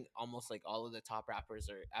saying almost like all of the top rappers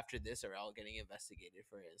are after this are all getting investigated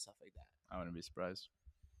for it and stuff like that. I wouldn't be surprised.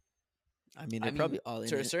 I mean, they're probably all in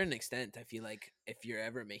to a it. certain extent. I feel like if you're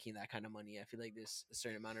ever making that kind of money, I feel like there's a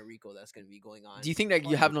certain amount of RICO that's going to be going on. Do you think that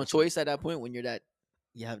you have no 100%. choice at that point when you're that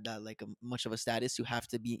you have that like a much of a status you have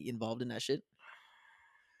to be involved in that shit?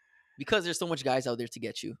 Because there's so much guys out there to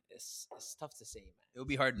get you. It's tough to say, man. It would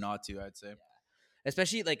be hard not to. I'd say.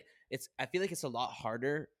 Especially like I feel like it's a lot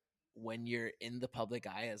harder when you're in the public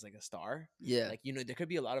eye as like a star. Yeah. Like, you know, there could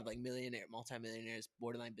be a lot of like multimillionaires,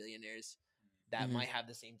 borderline billionaires that Mhm. might have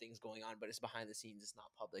the same things going on, but it's behind the scenes. It's not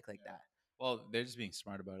public like that. Well, they're just being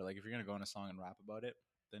smart about it. Like if you're gonna go on a song and rap about it,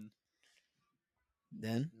 then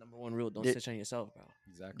Then Number one rule: don't There- snitch on yourself, bro.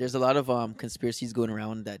 exactly. there's a lot of conspiracies going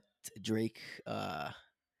around that Drake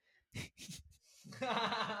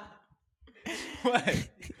What?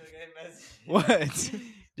 What?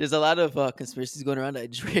 there's a lot of conspiracies going around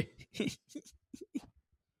that Drake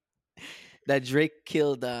that Drake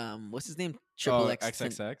killed what's his name? Triple Oh, X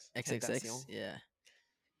XXX. XXX. Tentacion. Yeah.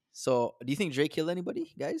 So do you think Drake killed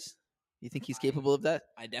anybody, guys? You think he's capable of that?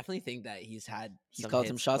 I definitely think that he's had. He's called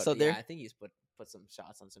some shots out there? Yeah, I think he's put some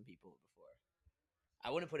shots on some people before. I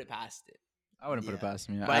wouldn't put it past it. I wouldn't put it Yeah. past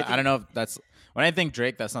me. But I don't know if that's when I think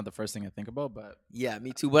Drake. That's not the first thing I think about, but Yeah,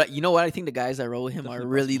 me too. But you know what? I think the guys that roll with him are Definitely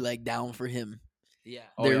really possible. like down for him. Yeah.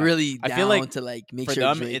 Oh, They're yeah. really I down feel like to like make for sure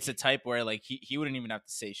them, Drake, it's a type where like he wouldn't even have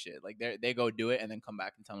to say shit. Like they go do it and then come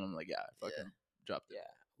back and tell them like, yeah, I fucking dropped it. Yeah,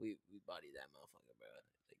 we body that motherfucker, bro.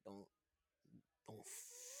 Like, don't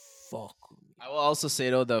fuck with me. I will also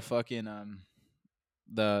say though the fucking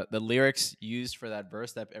the lyrics used for that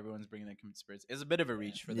verse that everyone's bringing in conspiracy is a bit of a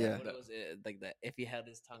reach for Yeah. that. What was it? Like that? If he held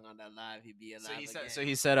his tongue on that live, he'd be alive again. So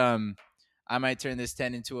he said I might turn this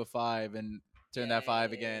 10 into a 5 and turn that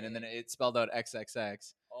 5 again, and then it spelled out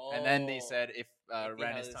XXX. And then they said if he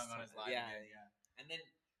ran held his tongue on his live yeah, again. And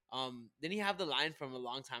then didn't he have the line from a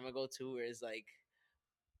long time ago too, where it's like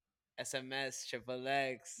SMS triple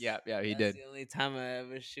X. Yeah, he That's did. the only time I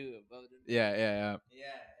ever shoot above the Yeah. Yeah.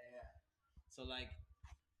 So like,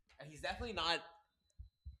 he's definitely not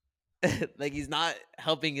like he's not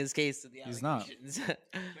helping his case to the He's not. allegations. But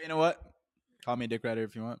you know what? Call me a dick rider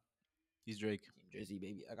if you want. He's Drake. Jersey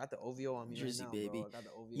baby, I got the OVO on me Jersey right now, baby. bro. I got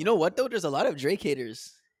the OVO you know on what me, though? bro. There's a lot of Drake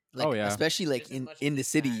haters. Like, Oh, yeah. especially like Just as much in as the his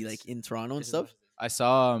city, fans. like in Toronto and Just as much stuff. as I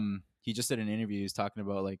saw he just did an interview. He was talking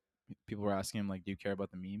about like people were asking him like, do you care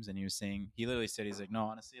about the memes? And he was saying he literally said he's like, no,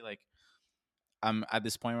 honestly, like I'm at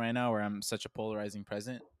this point right now where I'm such a polarizing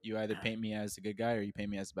present. You either paint me as a good guy or you paint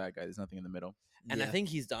me as a bad guy. There's nothing in the middle. And I Yeah. think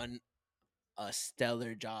he's done a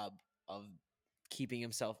stellar job of keeping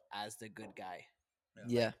himself as the good guy.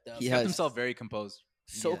 Yeah, the- he He kept has himself very composed.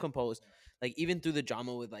 So Yeah. composed. Like even through the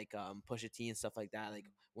drama with like Pusha T and stuff like that. Like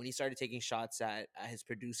when he started taking shots at his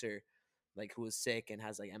producer, like who was sick and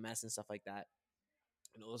has like MS and stuff like that.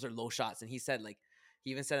 And those are low shots. And he said like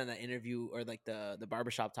he even said in that interview or like the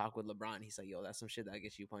barbershop talk with LeBron, he's like, yo, that's some shit that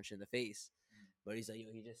gets you punched in the face. But he's like,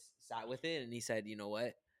 yo, he just sat with it and he said, you know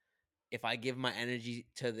what? If I give my energy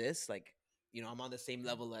to this, like, you know, I'm on the same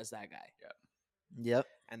level as that guy. Yep.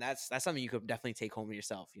 And that's something you could definitely take home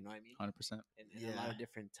yourself. You know what I mean? 100%. In a lot Yeah. of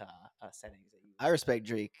different settings. That you I respect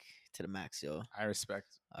Drake to the max, yo. I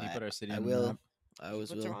respect. He put our city I on the will. map. I He always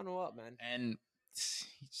put will. Toronto up, man. And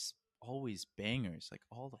he just always bangers like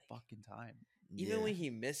all the fucking time. Even Yeah. when he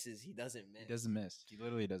misses, he doesn't miss. He doesn't miss. He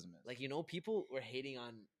literally doesn't miss. Like, you know, people were hating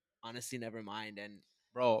on Honestly Nevermind, and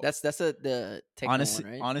bro, That's the techno honestly,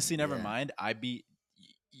 one, right? honestly, never Yeah. mind.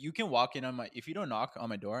 You can walk in on my if you don't knock on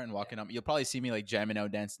my door and walk in on, you'll probably see me like jamming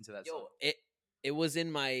out, dancing to that song. yo, it was in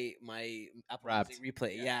my Apple Wrapped. Music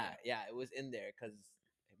replay. Yeah, Yeah, it was in there because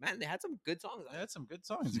man, they had some good songs on They it, had some good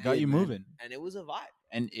songs. It They got did, you man. moving. and it was a vibe.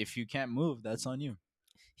 And if you can't move, that's on you.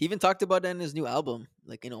 He even talked about that in his new album,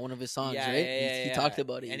 like one of his songs, right? He talked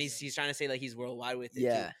about it. and he's trying to say like he's worldwide with it.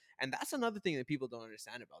 yeah, too. And that's another thing that people don't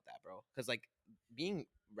understand about that, bro. Because like being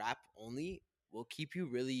rap only will keep you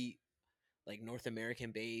really like North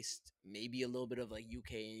American based, maybe a little bit of like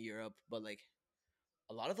UK and Europe, but like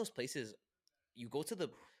a lot of those places, you go to the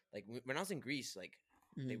like when I was in Greece, like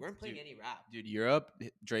they Mhm. weren't playing Dude, any rap. Dude, Europe,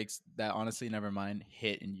 Drake's that honestly never mind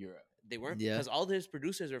hit in Europe. They weren't Yeah. because all his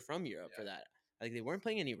producers were from Europe for Yeah. that. Like they weren't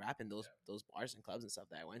playing any rap in those bars and clubs and stuff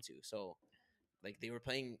that I went to. So like they were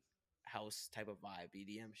playing house type of vibe,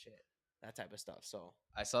 EDM shit. that type of stuff. So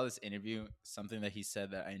I saw this interview, something that he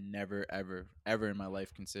said that I never, ever, ever in my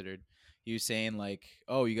life considered. He was saying like,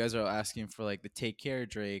 "Oh, you guys are asking for like the Take Care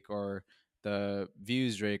Drake or the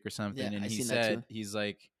Views Drake or something," Yeah, and I he seen that said, too. he's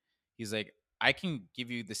like, I can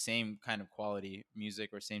give you the same kind of quality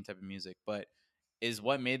music or same type of music, but is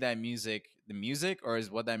what made that music the music, or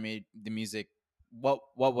is what that made the music? What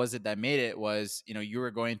was it that made it? Was, you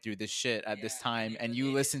were going through this shit at this time, and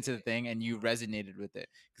you listened to the thing and you resonated with it.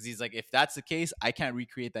 Because he's like, if that's the case, I can't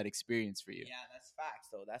recreate that experience for you. yeah, that's facts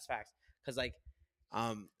though. That's facts. Cause like,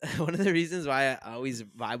 one of the reasons why I always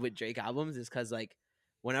vibe with Drake albums is because like,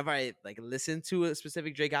 whenever I like listen to a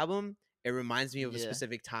specific Drake album, it reminds me of a Yeah.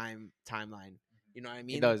 specific timeline. You know what I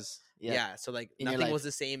mean? It does. Yeah. Yeah. So like, In your nothing was life.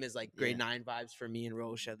 the same as like grade Yeah. 9 vibes for me and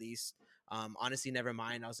Roche at least. Honestly, never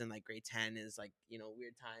mind. I was in like grade 10 is like,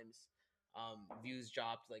 weird times. Views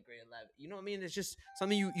dropped like grade 11. You know what I mean? It's just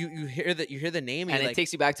something you hear that you hear the name and, And you're it like,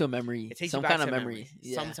 takes you back to a memory. it takes Some you back kind to of a memory.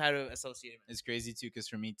 Yeah. some type of associated. It's crazy too, because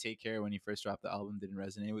for me, Take Care, when he first dropped the album, didn't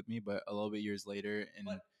resonate with me. But a little bit years later, in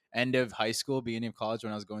But- end of high school, beginning of college,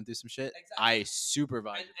 when I was going through some shit, Exactly. I super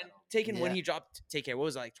vibed And with that album. taken when Yeah. he dropped Take Care, what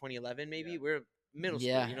was it, like 2011 maybe? Yeah. We're middle school.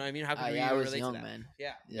 Yeah. You know what I mean? How could we Yeah, I even was relate young, to that? man.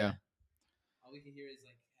 Yeah. Yeah. All we can hear is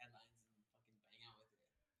like headlines and fucking bang out with it.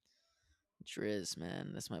 Driz,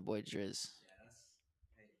 man. That's my boy Driz. Yeah, that's.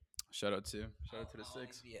 Hey, Shout out to the I'll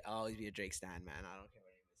six. I'll always be a Drake stan, man. I don't care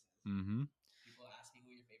what anyone says. Mm-hmm. People ask me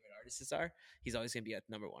who your favorite artists are. He's always gonna be at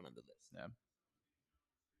number 1 on the list. Yeah.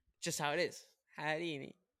 Just how it is.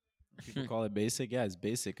 Houdini. People call it basic. Yeah, it's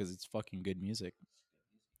basic because it's fucking good music,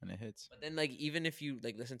 and it hits. But then, like, even if you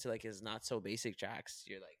like listen to like his not so basic tracks,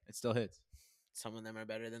 you're like, It still hits. some of them are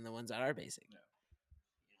better than the ones that are basic. Yeah.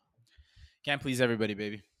 Can't please everybody,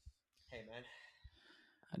 baby. Hey, man.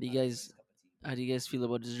 How do you guys feel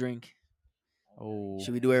about this drink? Oh,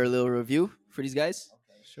 Should we do our little review for these guys?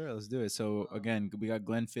 sure, let's do it. So again, we got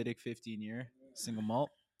Glenfiddich 15 year single malt.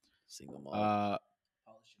 Single malt.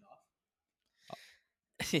 Polish it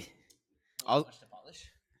off. I'll Much to polish.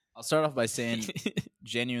 I'll start off by saying,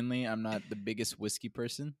 genuinely, I'm not the biggest whiskey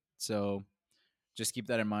person, so just keep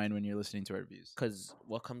that in mind when you're listening to our reviews. Because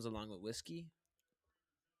what comes along with whiskey?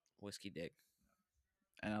 Whiskey dick.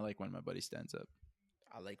 And I like when my buddy stands up.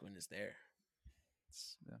 I like when it's there.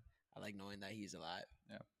 Yeah. I like knowing that he's alive.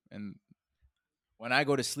 And when I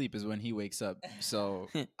go to sleep is when he wakes up. So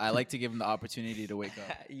I like to give him the opportunity to wake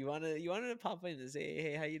up. you wanna pop in and say,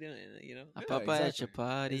 hey, how you doing? You know, I Yeah, pop at exactly. your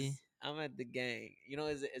party. Is- I'm at the gang. You know,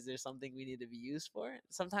 is there something we need to be used for?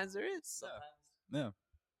 Sometimes there is. Sometimes, Yeah.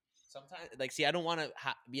 sometimes like, see, I don't want to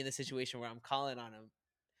be in the situation where I'm calling on him.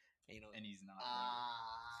 And, And he's not. ah.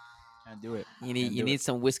 Can't do it. You Can't do need it.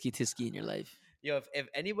 some whiskey tisky in your life. Yo, if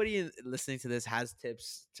anybody listening to this has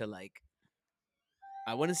tips to like,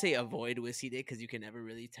 I wouldn't say avoid whiskey dick because you can never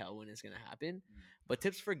really tell when it's gonna happen, but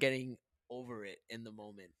tips for getting over it in the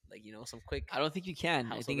moment, like some quick. I don't think you can.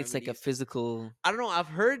 I Household think it's like a remedies. physical. I don't know. I've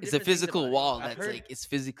heard It's a different things physical about it. wall I've that's heard- like it's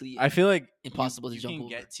physically. I feel like Impossible to you jump can over.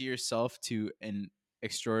 get to yourself to an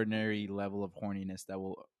extraordinary level of horniness that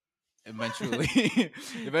will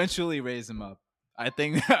eventually raise him up. I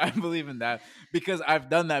think I believe in that because I've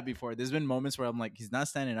done that before. There's been moments where I'm like, he's not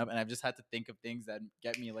standing up, and I've just had to think of things that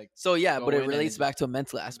get me like. So yeah, go but in it and relates it- back to a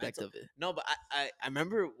mental aspect mental- of it. No, but I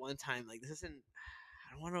remember one time, like, this isn't.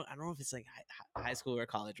 I don't know if it's like high school or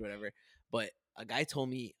college or whatever, but a guy told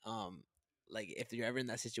me like, if you're ever in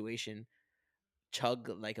that situation, chug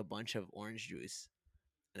like a bunch of orange juice,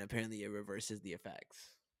 and apparently it reverses the effects.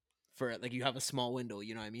 For like, you have a small window,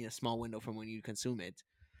 you know what I mean, a small window from when you consume it to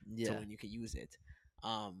Yeah. when you can use it.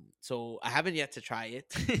 So I haven't yet to try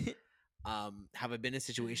it. Have I been in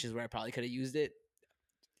situations where I probably could have used it?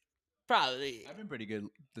 Probably. I've been pretty good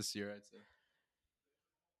this year, I'd say.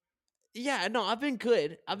 Yeah, no, I've been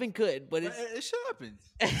good, but But it's it shit happens.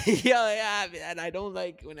 yeah, and I don't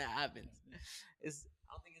like when it happens. I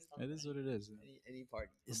don't think it's fun. It is what it is. Any party.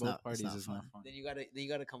 It's For both not. parties, It's not it's fun. not fun. Then you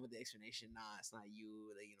gotta come with the explanation. Nah, it's not you.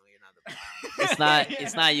 Like, you're not the. It's not.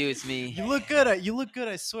 It's not you. It's me. You look good. You look good.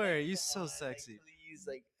 I swear. You're so Like, sexy. please,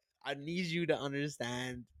 like, I need you to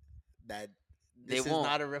understand that They this is won't.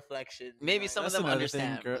 not a reflection. you Maybe know, some of That's them another thing,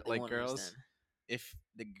 understand. But they like won't girls, understand. if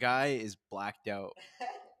the guy is blacked out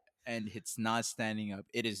and it's not standing up,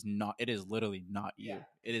 it is not. It is literally not you. Yeah.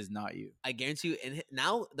 It is not you. I guarantee you. And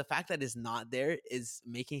now the fact that it's not there is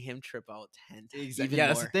making him trip out 10 times. Even Yeah,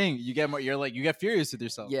 that's more. the thing. You get more. You're like you get furious with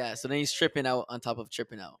yourself. Yeah. So then he's tripping out on top of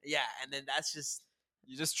tripping out. Yeah, and then that's just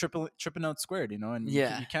You just tripping out squared. And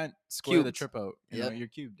Yeah. you can't square the Cubed. trip out. You know, Yep. you're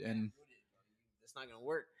cubed. And it's not gonna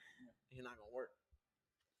work. It's not gonna work.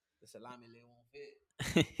 The salami le won't fit.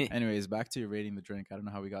 Anyways, back to rating the drink. I don't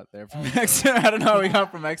know how we got there from Oh, X. I don't know how we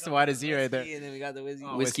got from X to Y to Z right there. And then we got the whiskey.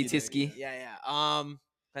 Oh, Whiskey whiskey Tisky. Yeah.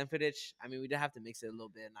 Glenfiddich. I mean, we did have to mix it a little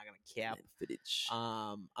bit. I'm not gonna cap. Glenfiddich.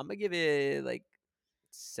 I'm gonna give it like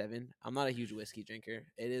 7. I'm not a huge whiskey drinker.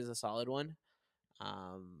 It is a solid one.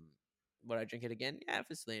 Would I drink it again? Yeah, if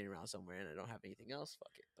it's laying around somewhere and I don't have anything else,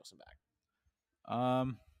 fuck it, throw some back.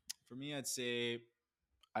 For me,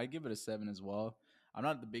 I'd give it a 7 as well. I'm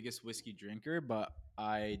not the biggest whiskey drinker, but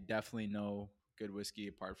I definitely know good whiskey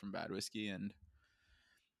apart from bad whiskey, and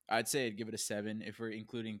I'd say I'd give it a 7. If we're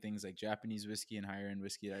including things like Japanese whiskey and higher end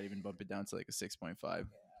whiskey, I'd even bump it down to like a 6.5.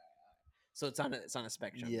 So it's on a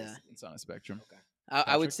spectrum. Yeah. basically. It's on a spectrum. Okay.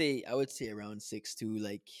 I would say around 6 too.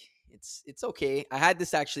 Like it's okay. I had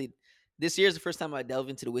this actually. This year is the first time I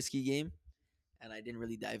delved into the whiskey game, and I didn't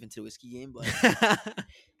really dive into the whiskey game. But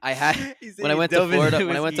I had when I went to Florida.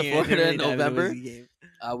 When I went to Florida in November,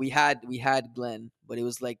 we had Glen, but it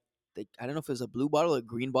was like I don't know if it was a blue bottle or a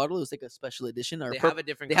green bottle. It was like a special edition or They a have a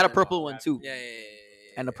different. They had a color purple bottle one wrap. too. Yeah.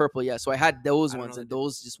 And a purple, yeah. So I had those I don't ones, know and the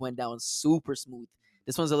those just went down super smooth.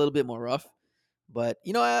 This one's a little bit more rough, but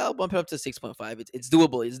I'll bump it up to 6.5. It's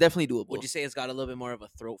doable. It's definitely doable. Would you say it's got a little bit more of a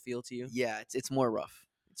throat feel to you? Yeah, it's more rough.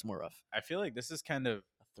 It's more rough. I feel like this is kind of,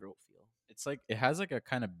 A throat feel. it's like it has like a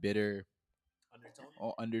kind of bitter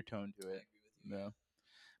Undertone. undertone to it. No,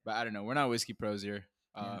 but I don't know. We're not whiskey pros here.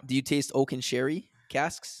 Do you taste oak and sherry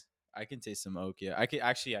casks? I can taste some oak. Yeah, I can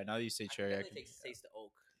actually. Yeah, now that you say cherry, I can. Taste the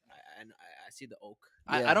oak. I see the oak.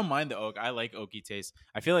 I don't mind the oak. I like oaky taste.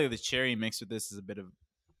 I feel like the cherry mixed with this is a bit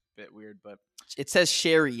weird, but It says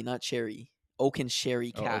sherry, not cherry. Oak and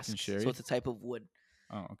sherry Oh, oak and casks. sherry? So it's a type of wood,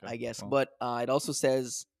 oh, okay. I guess. Well, But it also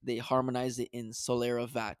says they harmonize it in Solera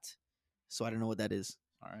vat. So I don't know what that is.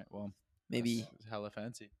 all right. Well, Maybe that's hella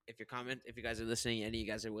fancy. If you guys are listening, any of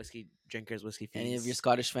you guys are whiskey drinkers, whiskey fiends. any of your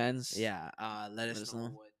Scottish fans. Yeah, let us us know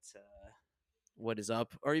know. what is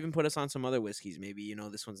up, or even put us on some other whiskeys. Maybe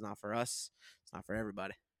this one's not for us. It's not for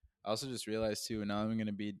everybody. I also just realized too. Now I'm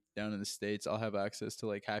gonna be down in the States. I'll have access to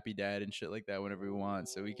like Happy Dad and shit like that whenever we want.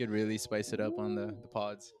 So we could really spice it up on the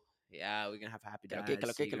pods. Yeah, we're gonna have happy dads.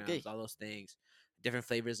 Okay, okay. All those things, different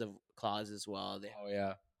flavors of claws as well. They have Oh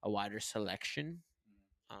yeah. a wider selection.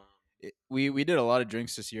 We did a lot of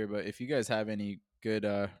drinks this year, but if you guys have any good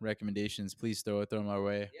recommendations, please throw them our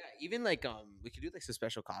way. Yeah, even like we could do like some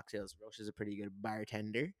special cocktails. Rosh is a pretty good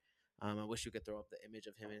bartender. I wish we could throw up the image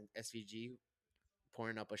of him in SVG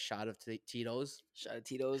pouring up a shot of Tito's. Shot of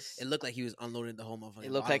Tito's. It looked like he was unloading the whole motherfucking.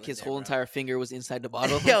 It looked bottle like in his there, whole bro. entire finger was inside the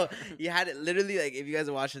bottle. Yo, he had it literally like if you guys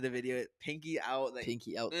are watching the video, pinky out, like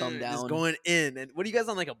Pinky out, thumb down. just going in. And what are you guys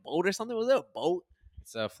on, like a boat or something? Was it a boat?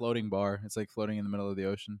 It's a floating bar. It's like floating in the middle of the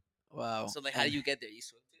ocean. Wow. So like, how do you get there? You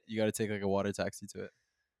swim to it? You got to take like a water taxi to it.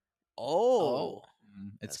 Oh,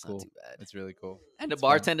 It's That's cool. not too bad. It's really cool. And the It's fun.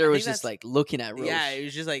 bartender I was think just that's- like looking at Roche. yeah. He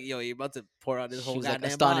was just like, yo, you're about to pour out this He whole was like goddamn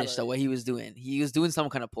astonished bottle. at what he was doing. He was doing some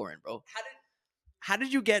kind of pouring, bro. How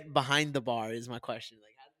did you get behind the bar? Is my question.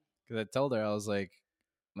 Like, Because I told her, I was like,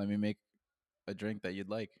 let me make a drink that you'd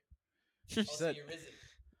like. She said,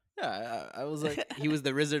 yeah, I was like, he was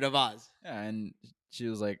the Wizard of Oz. yeah. And she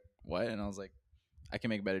was like, what? And I was like, I can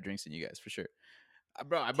make better drinks than you guys for sure.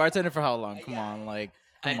 Bro, I bartended for how long? Come on. Like,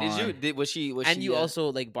 come on. Was she? And you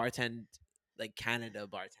also like bartend, like Canada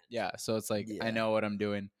bartend. Yeah. So it's like, Yeah. I know what I'm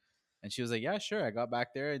doing. And she was like, yeah, sure. I got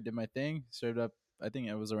back there, I did my thing, served up, I think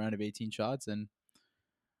it was a round of 18 shots, and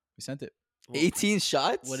we sent it. 18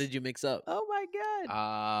 shots. What did you mix up? Oh my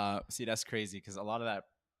god. See, that's crazy because a lot of that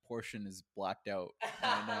portion is blacked out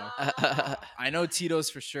right now. I know Tito's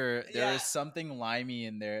for sure. There Yeah. is something limey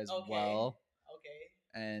in there as Okay. well,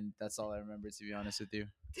 Okay. and that's all I remember, to be honest with you.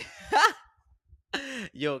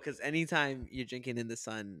 Yo, because anytime you're drinking in the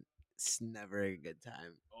sun, it's never a good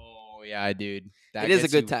time. Oh yeah, dude. That It is a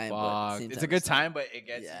gets good you time, but at the fucked. same It's time, a good it's not. time, but it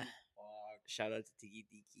gets Yeah. you fucked. Shout out to Tiki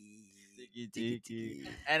Tiki. Tiki.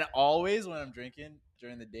 And always when I'm drinking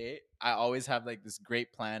during the day, I always have like this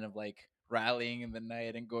great plan of like rallying in the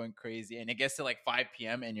night and going crazy. And it gets to like 5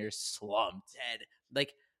 p.m. and you're slumped. Dead.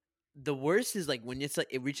 Like the worst is like when it's like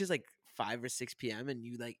it reaches like 5 or 6 p.m. and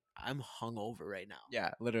you like I'm hungover right now.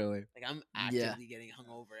 Yeah, literally. Like I'm actively getting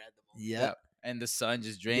hungover at the moment. Yep. And the sun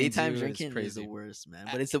just drains Daytime you. drinking It's is crazy. the worst, man.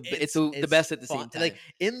 But it's the best at the same fun. time. Like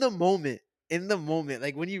in the moment,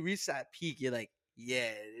 like when you reach that peak, you're like,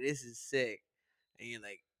 yeah, this is sick, and you're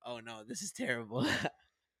like, oh no, this is terrible.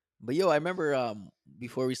 But yo, I remember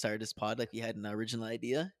before we started this pod, like we had an original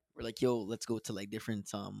idea. We're like, yo, let's go to like different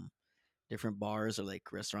bars or like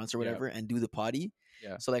restaurants or Yeah. whatever and do the potty.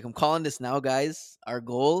 Yeah. So like I'm calling this now, guys. Our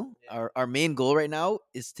goal, our main goal right now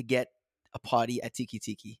is to get a potty at Tiki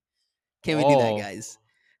Tiki. Can we do that, Oh. guys?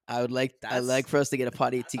 I would like That's- for us to get a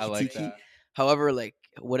potty at Tiki I like Tiki. that. However, like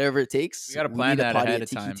whatever it takes, We gotta plan need a that potty ahead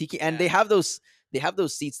at of time. Tiki, and Yeah. they have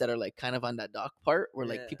those seats that are like kind of on that dock part where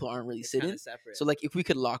Yeah. like people aren't really It's kinda sitting. separate. So like if we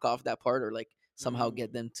could lock off that part or like somehow Mm.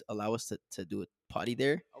 get them to allow us to do a potty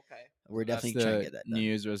there, Okay. we're That's definitely trying to the get that New done.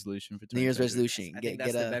 Year's resolution for New Year's 2023. resolution. I Get think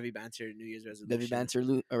that's get the a Bevy Banter New Year's resolution. Bevy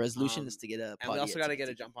banter resolution is to get a potty. And we also at got to Tiki get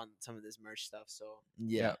a Tiki. jump on some of this merch stuff. So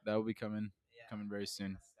Yeah. That will be coming very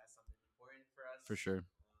soon That's something important for us. for sure.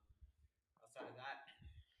 Outside of that,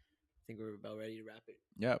 I think we're about ready to wrap it.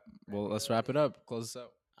 Yeah. Well, let's wrap it up. Close this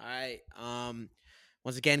out. All right.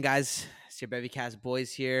 Once again, guys, it's your BEVYCAST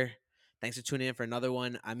boys here. Thanks for tuning in for another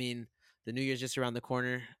one. I mean, the New Year's just around the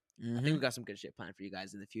corner. I think we got some good shit planned for you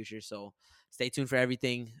guys in the future. So stay tuned for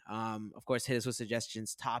everything. Of course, hit us with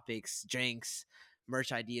suggestions, topics, drinks,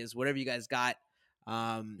 merch ideas, whatever you guys got.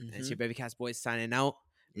 It's your BEVYCAST boys signing out.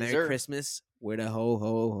 Yes, Merry sir. Christmas. Where the ho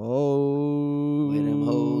ho ho. Where them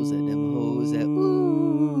hoes at ooh.